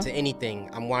reacted sure. to anything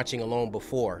I'm watching alone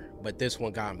before, but this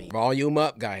one got me. Volume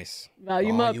up, guys.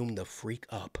 Volume up. Volume the freak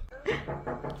up.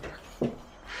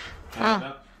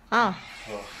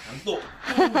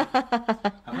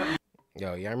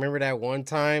 Yo, y'all remember that one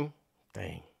time?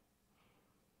 Dang.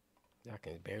 Y'all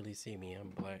can barely see me.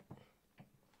 I'm black.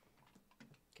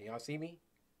 Can y'all see me?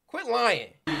 Quit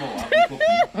lying.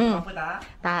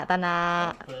 Tak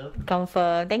nak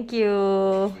confirm. Thank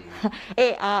you.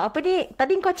 Apa ni?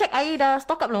 Tadi kau check air dah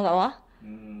stock up belum kat bawah?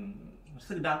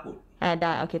 Rasa dah kot.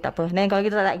 Dah. Okay, tak apa. Then kalau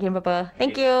gitu tak nak kirim apa-apa.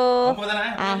 Thank you. Confirm tak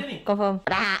nak kerja ni? Confirm.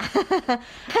 Tak.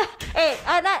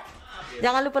 Nat.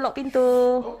 Jangan lupa lock pintu.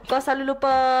 Kau selalu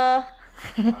lupa.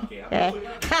 Okay,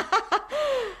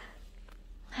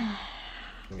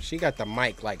 She got the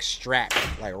mic like strapped,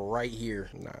 like right here.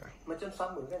 Nah.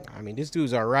 I mean, this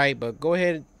dude's alright, but go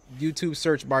ahead, YouTube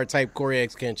search bar, type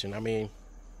CoryxKenshin. I mean,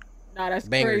 nah, that's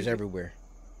bangers crazy. Everywhere.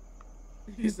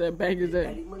 He said bangers there.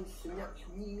 Elemen senyap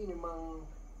sunyi ni memang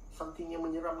something yang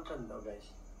menyeramkan tau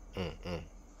guys.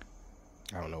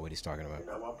 I don't know what he's talking about.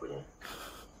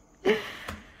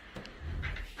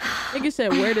 Nigga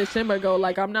said, where did Simba go?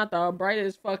 Like, I'm not the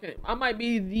brightest fucking... I might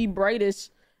be the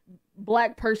brightest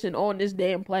black person on this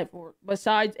damn platform.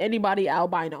 Besides anybody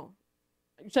albino.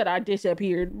 You said I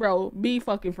disappeared. Bro, be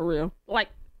fucking for real. Like,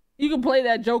 you can play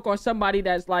that joke on somebody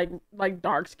that's like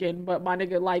dark skinned, but my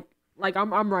nigga, like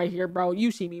I'm right here, bro.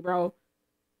 You see me, bro.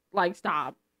 Like,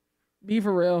 stop. Be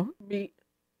for real.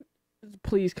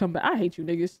 Please come back. I hate you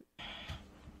niggas.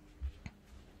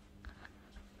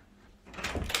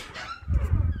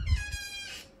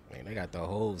 Man, they got the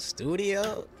whole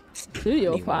studio.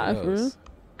 Studio 5, bro.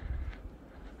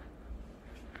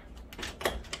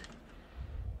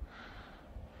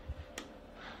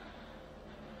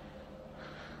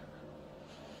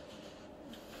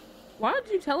 Why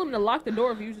did you tell him to lock the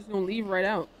door if he was just gonna leave right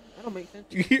out? That don't make sense.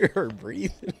 You hear her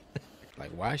breathing? Like,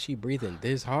 why is she breathing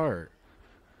this hard?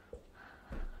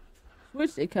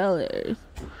 Switch the colors.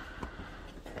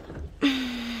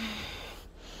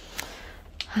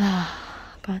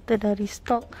 Kata dari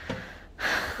stok.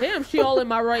 Damn, she all in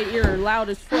my right ear, loud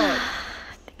as fuck.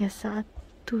 Tinggal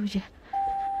satu je.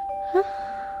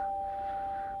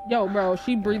 Yo, bro,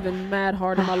 she breathing mad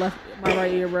hard in my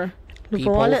right ear, bro.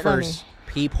 Peephole first.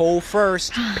 Peephole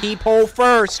first. Peephole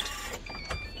first.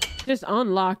 Just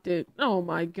unlocked it. Oh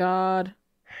my god.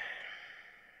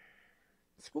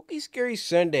 Spooky Scary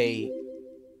Sunday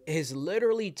has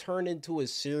literally turned into a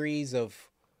series of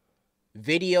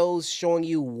videos showing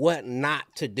you what not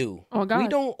to do. Oh god. We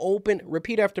don't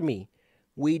repeat after me.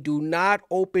 We do not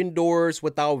open doors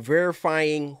without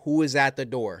verifying who is at the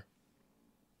door.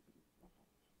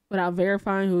 Without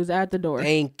verifying who's at the door.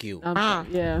 Thank you.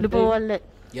 Yeah.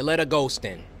 You let a ghost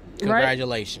in.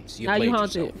 Congratulations. Right? Now you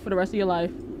haunted for the rest of your life.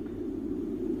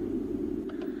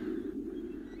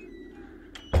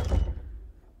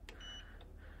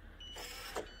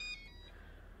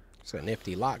 It's a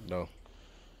nifty lock, though.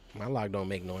 My lock don't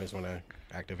make noise when I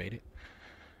activate it.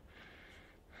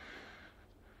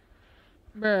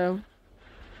 Bro.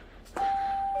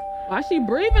 Why she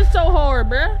breathing so hard,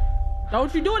 bro?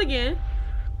 Don't you do it again.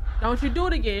 Don't you do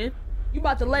it again. You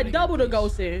about to let double the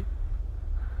ghost in.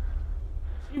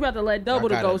 You about to let double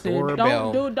the ghost in.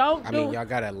 Don't do. I mean, y'all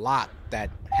got a lock that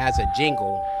has a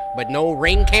jingle, but no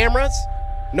ring cameras?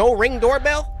 No ring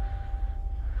doorbell?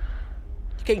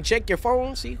 You can't check your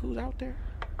phone, see who's out there?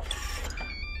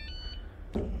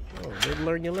 Oh, didn't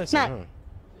learn your lesson, huh?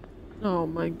 Oh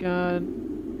my god.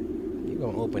 You're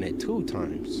gonna open it 2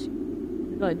 times.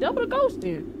 Like, double the ghost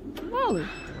in. Molly.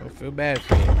 I don't feel bad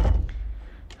for you.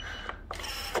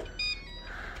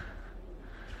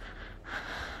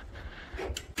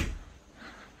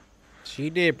 She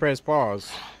did press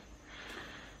pause.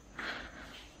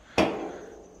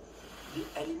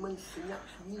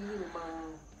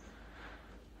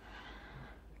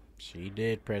 She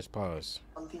did press pause.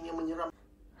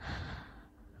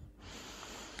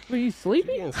 Were you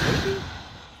sleepy? You're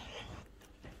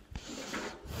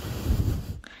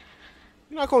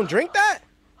not gonna drink that?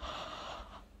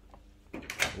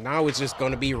 Now it's just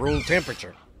gonna be room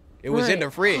temperature. It was in the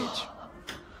fridge.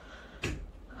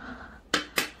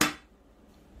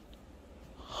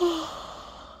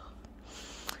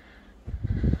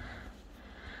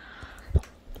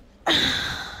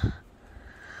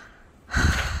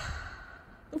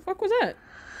 What was that?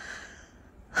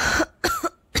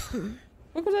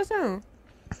 What was that sound?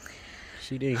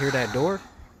 She didn't hear that door?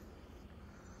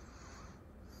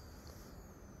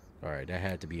 Alright, that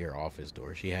had to be her office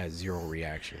door. She had 0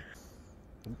 reaction.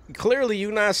 Clearly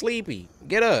you not sleepy.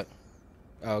 Get up.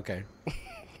 Oh, okay. Hey,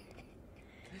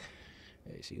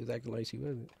 she was acting like she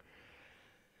wasn't.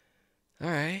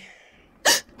 Alright.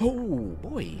 Oh,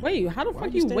 boy. Wait, how the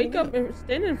fuck you wake up and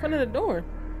stand in front of the door?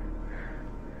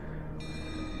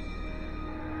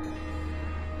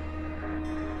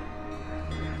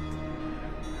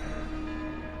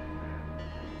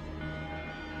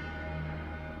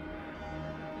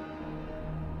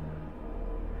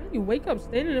 You wake up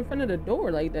standing in front of the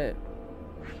door like that.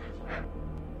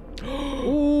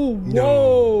 Ooh,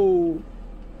 whoa.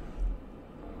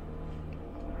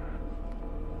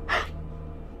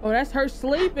 Oh, that's her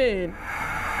sleeping.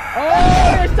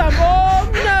 Oh, there's some. Oh,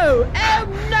 no. Oh,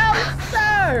 no,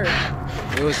 sir.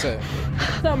 It was a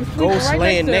ghost right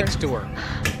laying next to her.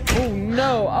 Oh,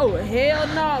 no. Oh, hell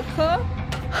no, cuh.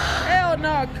 Hell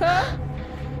no, cuh.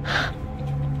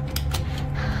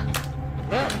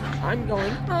 Well, I'm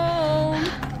going home.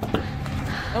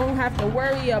 Don't have to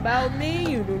worry about me.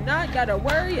 You do not gotta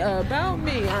worry about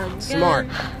me. I'm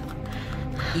smart.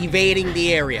 Evading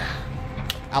the area.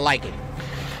 I like it.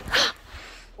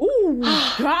 Ooh,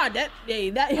 God, that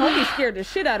homie scared the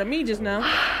shit out of me just now.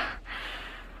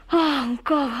 Oh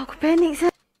God, aku panik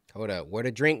sah. Hold up, where'd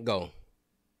the drink go?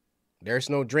 There's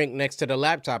no drink next to the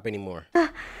laptop anymore. Ya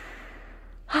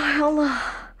Allah.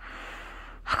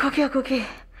 Aku okay.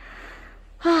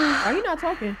 Why are you not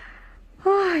talking?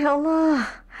 Oh, ya Allah.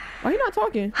 Why are you not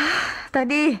talking?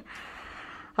 Tadi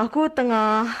aku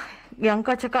tengah yang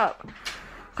kau cakap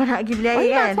kau nak pergi beli air kan? Why are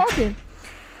you not talking?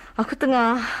 Aku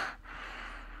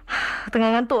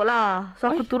tengah ngantuk lah. So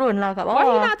aku turun lah kat bawah. Why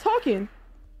are you not talking?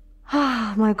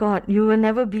 Oh my God, you will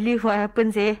never believe what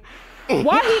happens, eh?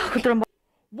 Why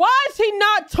is he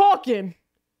not talking?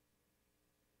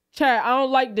 Chat, I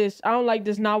don't like this. I don't like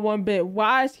this not one bit.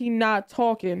 Why is he not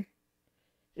talking?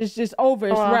 It's just over.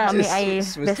 It's wrapped. Ambil air.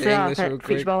 Biasa lah kat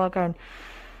fridge bawah kan.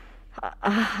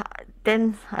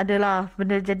 Then adalah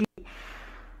benda jadi.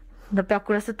 Tapi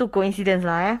aku rasa tu coincidence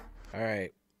lah, eh.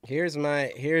 Alright. Here's my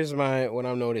what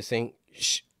I'm noticing.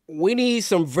 We need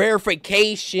some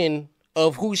verification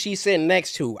of who she's sitting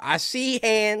next to. I see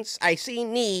hands, I see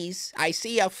knees, I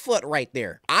see a foot right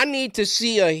there. I need to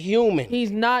see a human.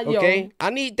 He's not, okay? I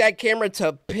need that camera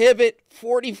to pivot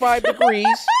 45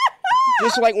 degrees,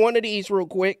 just like one of these real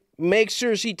quick. Make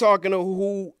sure she's talking to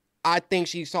who I think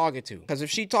she's talking to. Because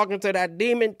if she talking to that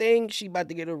demon thing, she about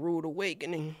to get a rude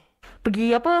awakening.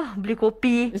 Pergi apa? Beli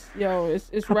kopi. It's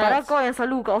Padahal kau yang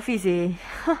selalu kat office, eh.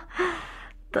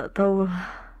 Tak tahu.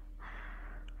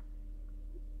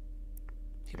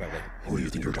 Who do you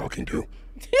think you're talking to?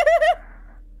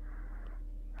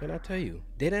 Didn't I tell you?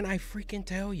 Didn't I freaking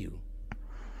tell you?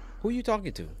 Who are you talking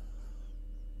to?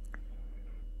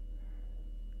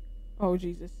 Oh,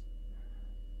 Jesus.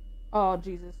 Oh,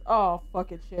 Jesus. Oh,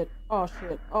 fucking shit. Oh,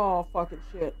 shit. Oh, fucking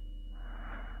shit.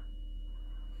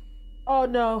 Oh,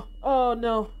 no. Oh,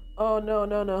 no. Oh, no,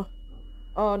 no, no.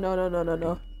 Oh, no, no, no, no,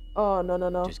 no. Oh, no, no,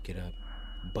 no. Just get up.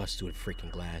 Bust through the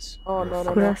freaking glass. Oh, no, no,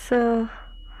 Aku no. rasa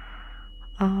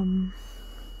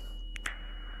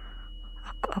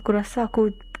aku rasa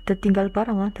aku tertinggal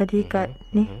barang tadi kat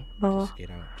ni bawah. Just get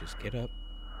out. Just get up.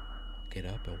 Get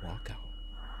up and walk out.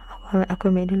 Aku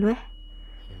ambil dulu, eh.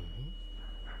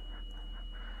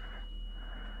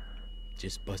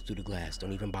 Just bust through the glass.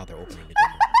 Don't even bother opening the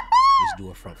door. Just do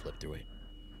a front flip through it.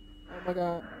 Oh my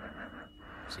God.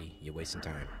 See, you're wasting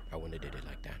time. I wouldn't have did it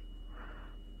like that.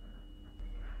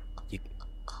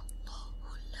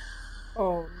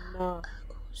 Oh no.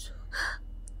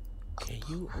 Can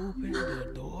you open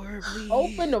the door, please?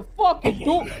 Open the fucking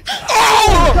door.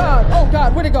 Oh God. Oh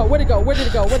God. Where'd it go? Where'd it go? Where did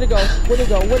it go? Where'd it go? Where'd it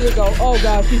go? Where did it go? Oh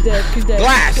God. She's dead. She's dead.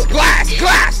 Glass. Glass.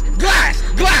 Glass. Glass.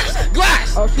 Glass.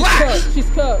 Glass. Oh, she's cooked. She's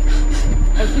cooked.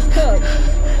 Oh, she's cooked.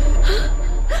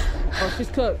 Oh, she's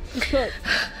cooked. She's cooked.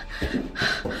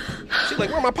 She's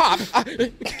like, where my pop?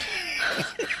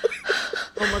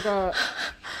 Oh my God.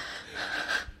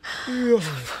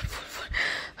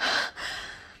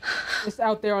 It's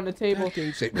out there on the table.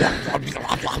 Dude,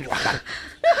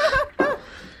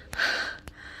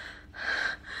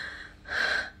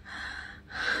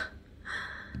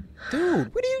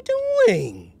 what are you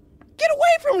doing? Get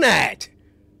away from that!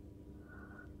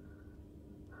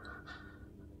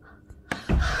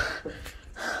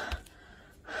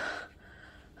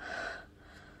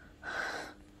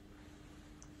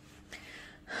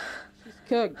 She's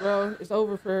cooked, bro. It's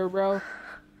over for her, bro.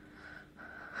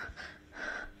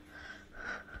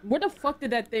 Where the fuck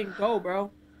did that thing go, bro?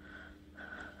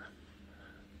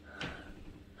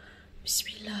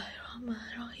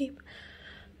 Bismillahirrahmanirrahim.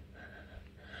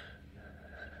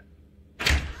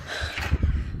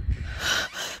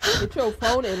 Get your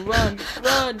phone and run.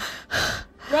 Run.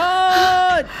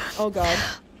 Run! Oh God.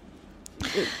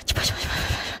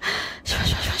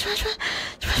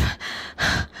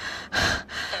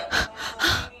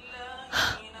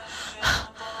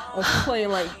 Oh, she's playing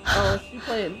like, oh, she's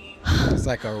playing. It's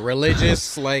like a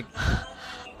religious, like,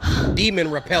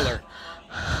 demon repeller.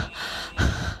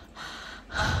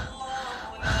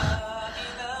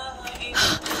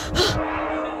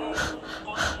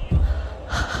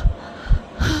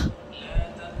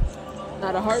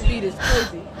 Now the heartbeat is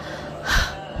crazy.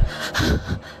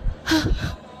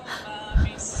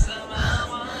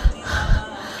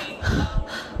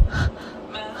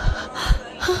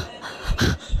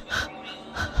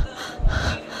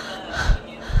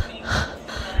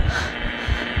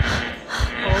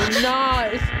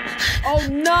 Oh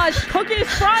no, it's cooking, it's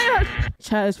frying her.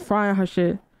 Chad, it's frying her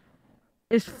shit.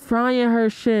 It's frying her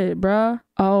shit, bruh.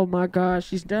 Oh my God,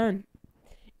 she's done.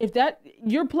 If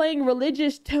you're playing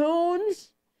religious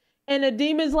tunes and a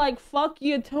demon's like, fuck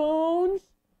your tunes.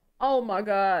 Oh my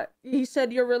God. He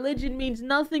said, your religion means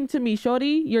nothing to me,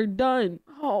 shorty. You're done.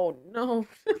 Oh no.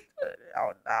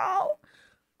 Oh no.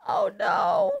 Oh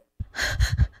no.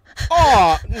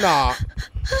 Oh, nah.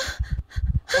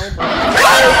 Oh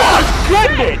my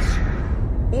goodness!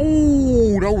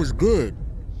 Oh, that was good.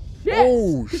 Shit.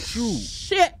 Oh, shoot.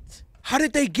 Shit. How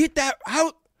did they get that?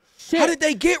 How did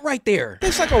they get right there?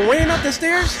 It's like a ran up the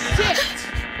stairs. Shit.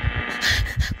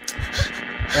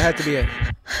 There had to be a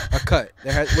cut.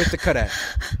 Where's the cut at?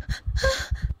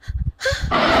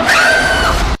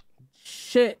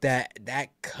 Shit. That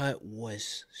cut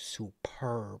was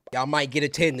superb. Y'all might get a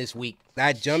 10 this week.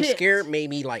 That jump scare made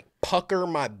me like pucker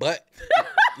my butt.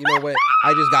 You know what?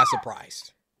 I just got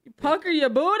surprised. You pucker your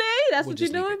booty? That's what you're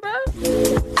doing, bro?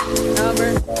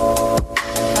 Number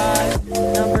 5.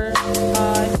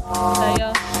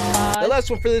 The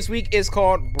last one for this week is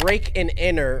called Break and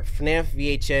Enter FNAF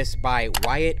VHS by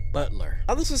Wyatt Butler.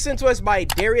 Now, this was sent to us by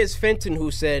Darius Fenton, who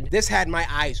said, this had my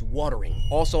eyes watering.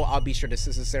 Also, I'll be sure to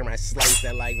sister my slice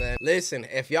that like that. Listen,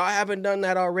 if y'all haven't done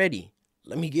that already,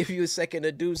 let me give you a second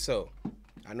to do so.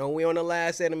 I know we on the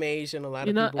last animation. A lot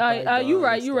of people you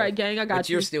right, gang. I got you. But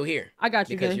you're still here. I got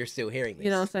you, because gang. you're still hearing this.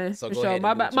 You know what I'm saying? So for go sure. ahead.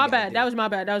 My bad. That was my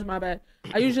bad.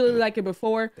 I usually like it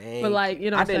before, but like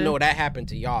you know. I didn't know that happened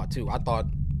to y'all too. I thought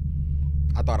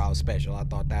I was special. I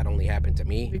thought that only happened to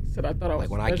me. I thought I was like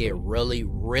when special. I get really,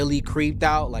 really creeped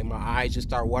out, like my eyes just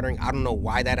start watering. I don't know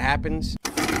why that happens.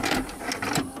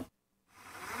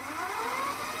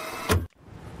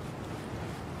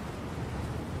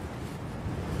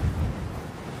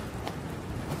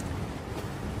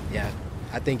 Yeah,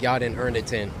 I think y'all didn't earn a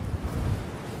 10.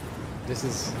 This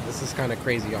is kind of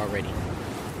crazy already.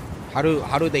 How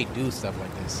do they do stuff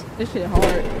like this? This shit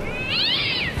hard.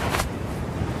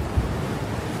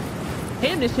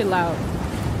 Damn, this shit loud.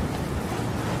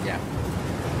 Yeah.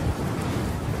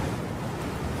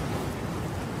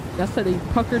 That's how they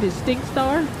puckered his stink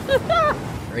star.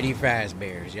 Ready fast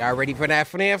bears. Y'all ready for that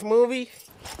FNAF movie?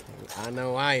 I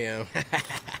know I am.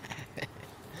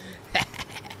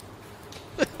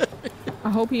 I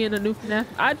hope he in a new FNAF.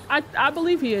 I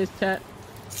believe he is, chat.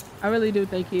 I really do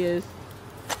think he is.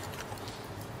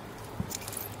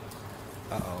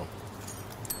 Uh-oh.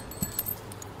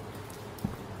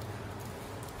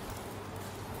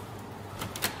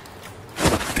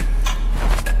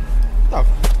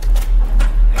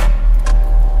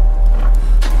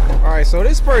 Alright, so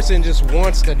this person just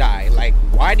wants to die. Like,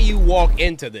 why do you walk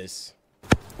into this?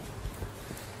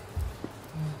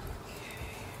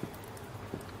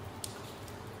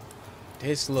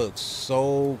 This looks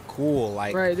so cool.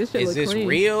 Like, right, this shit is this clean.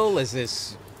 real? Is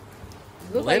this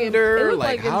Blender? Like it looks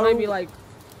like how? It might be like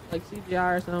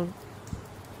CGI or something.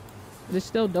 But it's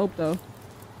still dope though.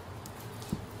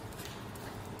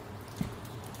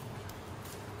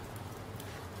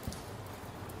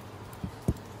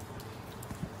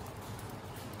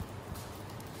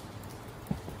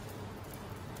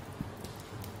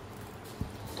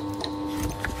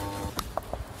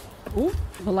 Ooh,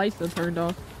 the lights are turned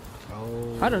off.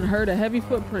 Oh, I done heard a heavy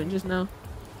footprint just now.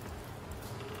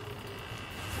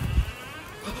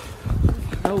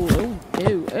 Oh.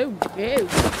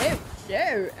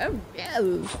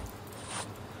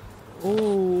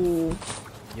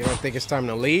 You don't think it's time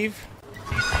to leave?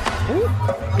 Ooh.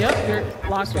 Yep, you're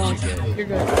locked on. You're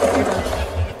good.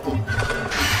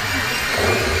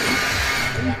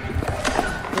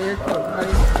 You're good,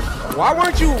 buddy. Why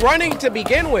weren't you running to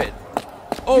begin with?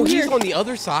 Oh, he's on the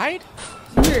other side?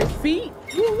 You hear his feet?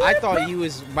 I thought he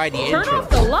was by the entrance. Turn off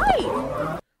the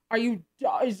light.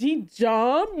 Is he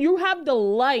dumb? You have the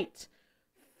light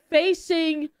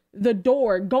facing the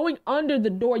door, going under the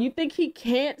door. You think he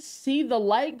can't see the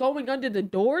light going under the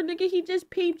door? Nigga, he just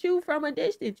peeped you from a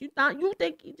distance. You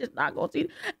think he just not gonna see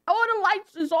it? All the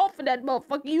lights is off of that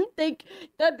motherfucker. You think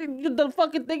that the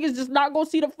fucking thing is just not gonna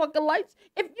see the fucking lights?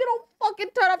 If you don't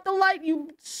fucking turn off the light, you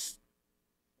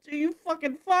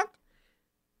fucking fuck.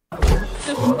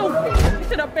 Just stupid. You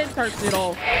should have been turned it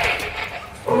off.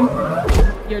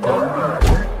 You're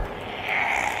done.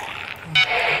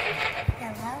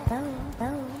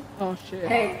 Oh shit.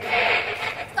 Hey.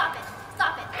 Stop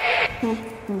it.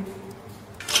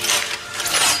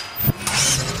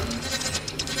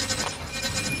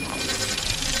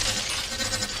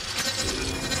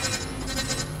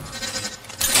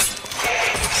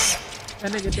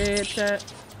 That nigga dead, chat.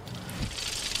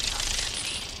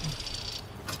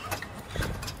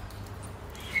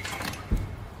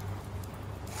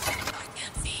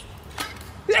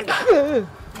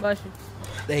 Bless you.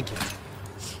 Thank you.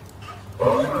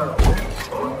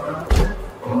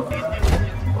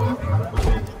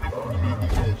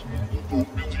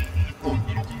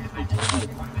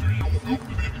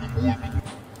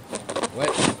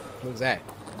 that?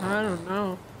 I don't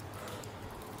know.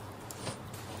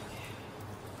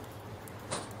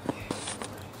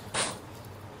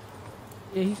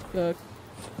 Yeah, he's cooked.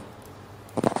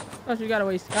 Thought you got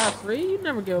away scot-free? You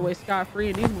never get away scot-free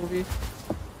in these movies.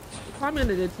 You climb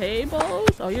under the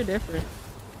tables? Oh, you're different.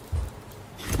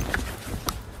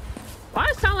 Why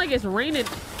it sound like it's raining?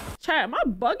 Chat, am I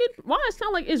bugging? Why it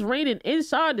sound like it's raining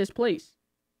inside this place?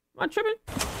 Am I tripping?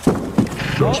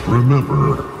 Just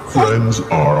remember, friends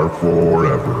are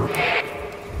forever.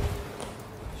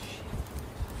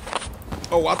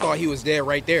 Oh, I thought he was dead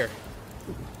right there.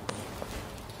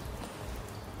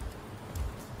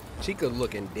 Chica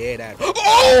looking dead at him.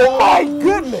 Oh my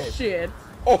goodness! Shit.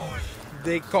 Oh,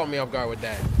 they caught me off guard with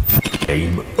that.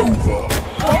 Game over.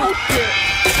 Oh shit.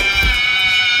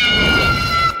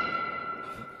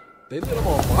 They lit him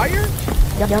on fire?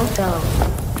 Don't go.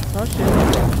 Oh shit.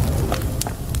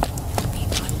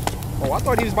 Oh, I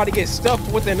thought he was about to get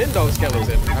stuffed with an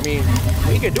endoskeleton. I mean,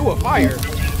 he could do a fire.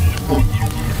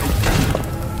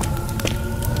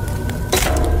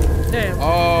 Damn.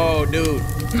 Oh, dude.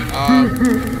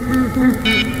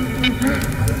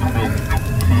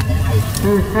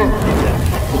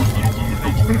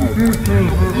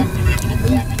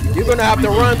 You're gonna have to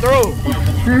run through.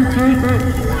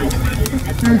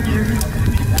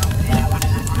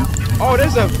 Oh,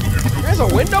 there's a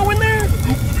window in there?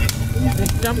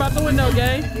 Just jump out the window,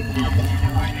 gang.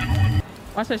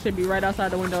 Watch that shit be right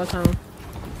outside the window of town.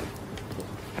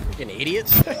 Freaking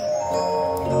idiots.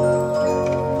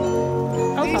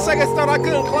 These seconds thought I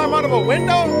couldn't climb out of a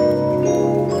window?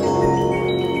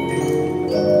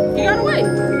 You got away.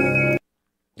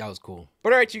 That was cool.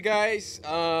 But all right, you guys,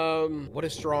 what a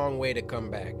strong way to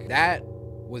come back. That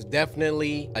was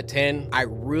definitely a 10. I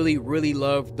really, really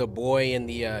loved the boy in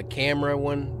the camera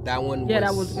one. That one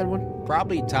that was a good one.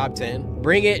 Probably top 10.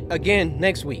 Bring it again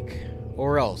next week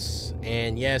or else.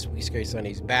 And yes, Spooky Scary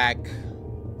Sunday's back.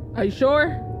 Are you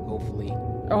sure? Hopefully.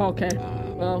 Oh, okay.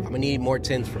 Well, I'm gonna need more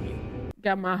 10s from you.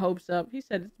 Got my hopes up. He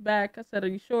said it's back. I said, are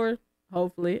you sure?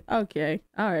 Hopefully. Okay.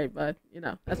 All right, bud. You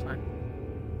know, that's fine.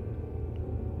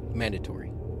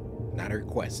 Mandatory. Not a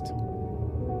request.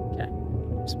 Okay.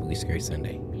 Spooky Scary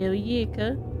Sunday. Hell yeah,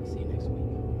 cuz. See you next week.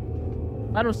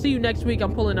 If I don't see you next week,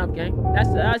 I'm pulling up, gang.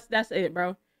 That's it,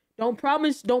 bro. Don't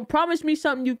promise me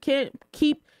something you can't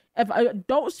keep. If I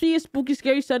don't see a Spooky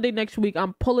Scary Sunday next week,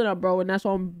 I'm pulling up, bro. And that's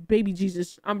on baby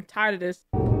Jesus. I'm tired of this.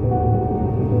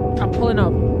 I'm pulling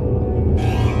up.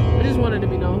 I just wanted to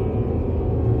be known.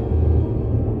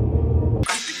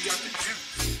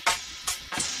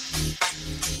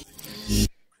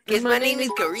 Guess my name is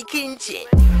CoryxKenshin.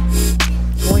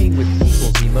 Toying with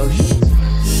people's emotions.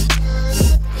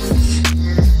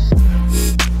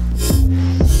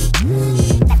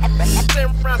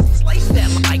 Slice that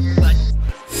like button.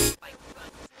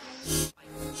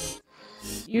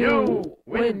 You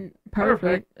win.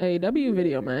 Perfect. Hey, W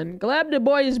video, man. Glad the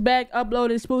boy is back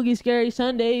uploading Spooky Scary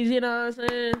Sundays, you know what I'm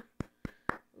saying?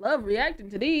 Love reacting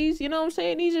to these, you know what I'm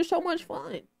saying? These are so much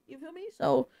fun. You feel me?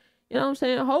 So, you know what I'm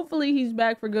saying? Hopefully he's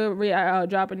back for good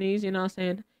dropping these, you know what I'm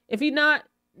saying? If he not,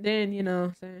 then, you know what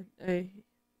I'm saying? Hey,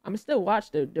 I'm still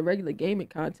watch the regular gaming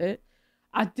content.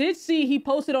 I did see he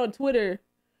posted on Twitter.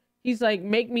 He's like,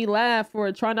 make me laugh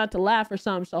or try not to laugh or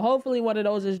something. So hopefully one of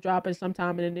those is dropping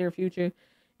sometime in the near future.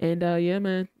 And yeah,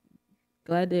 man.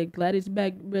 Glad it's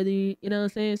back, really, you know what I'm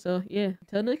saying? So, yeah,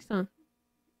 until next time.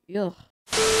 Yo.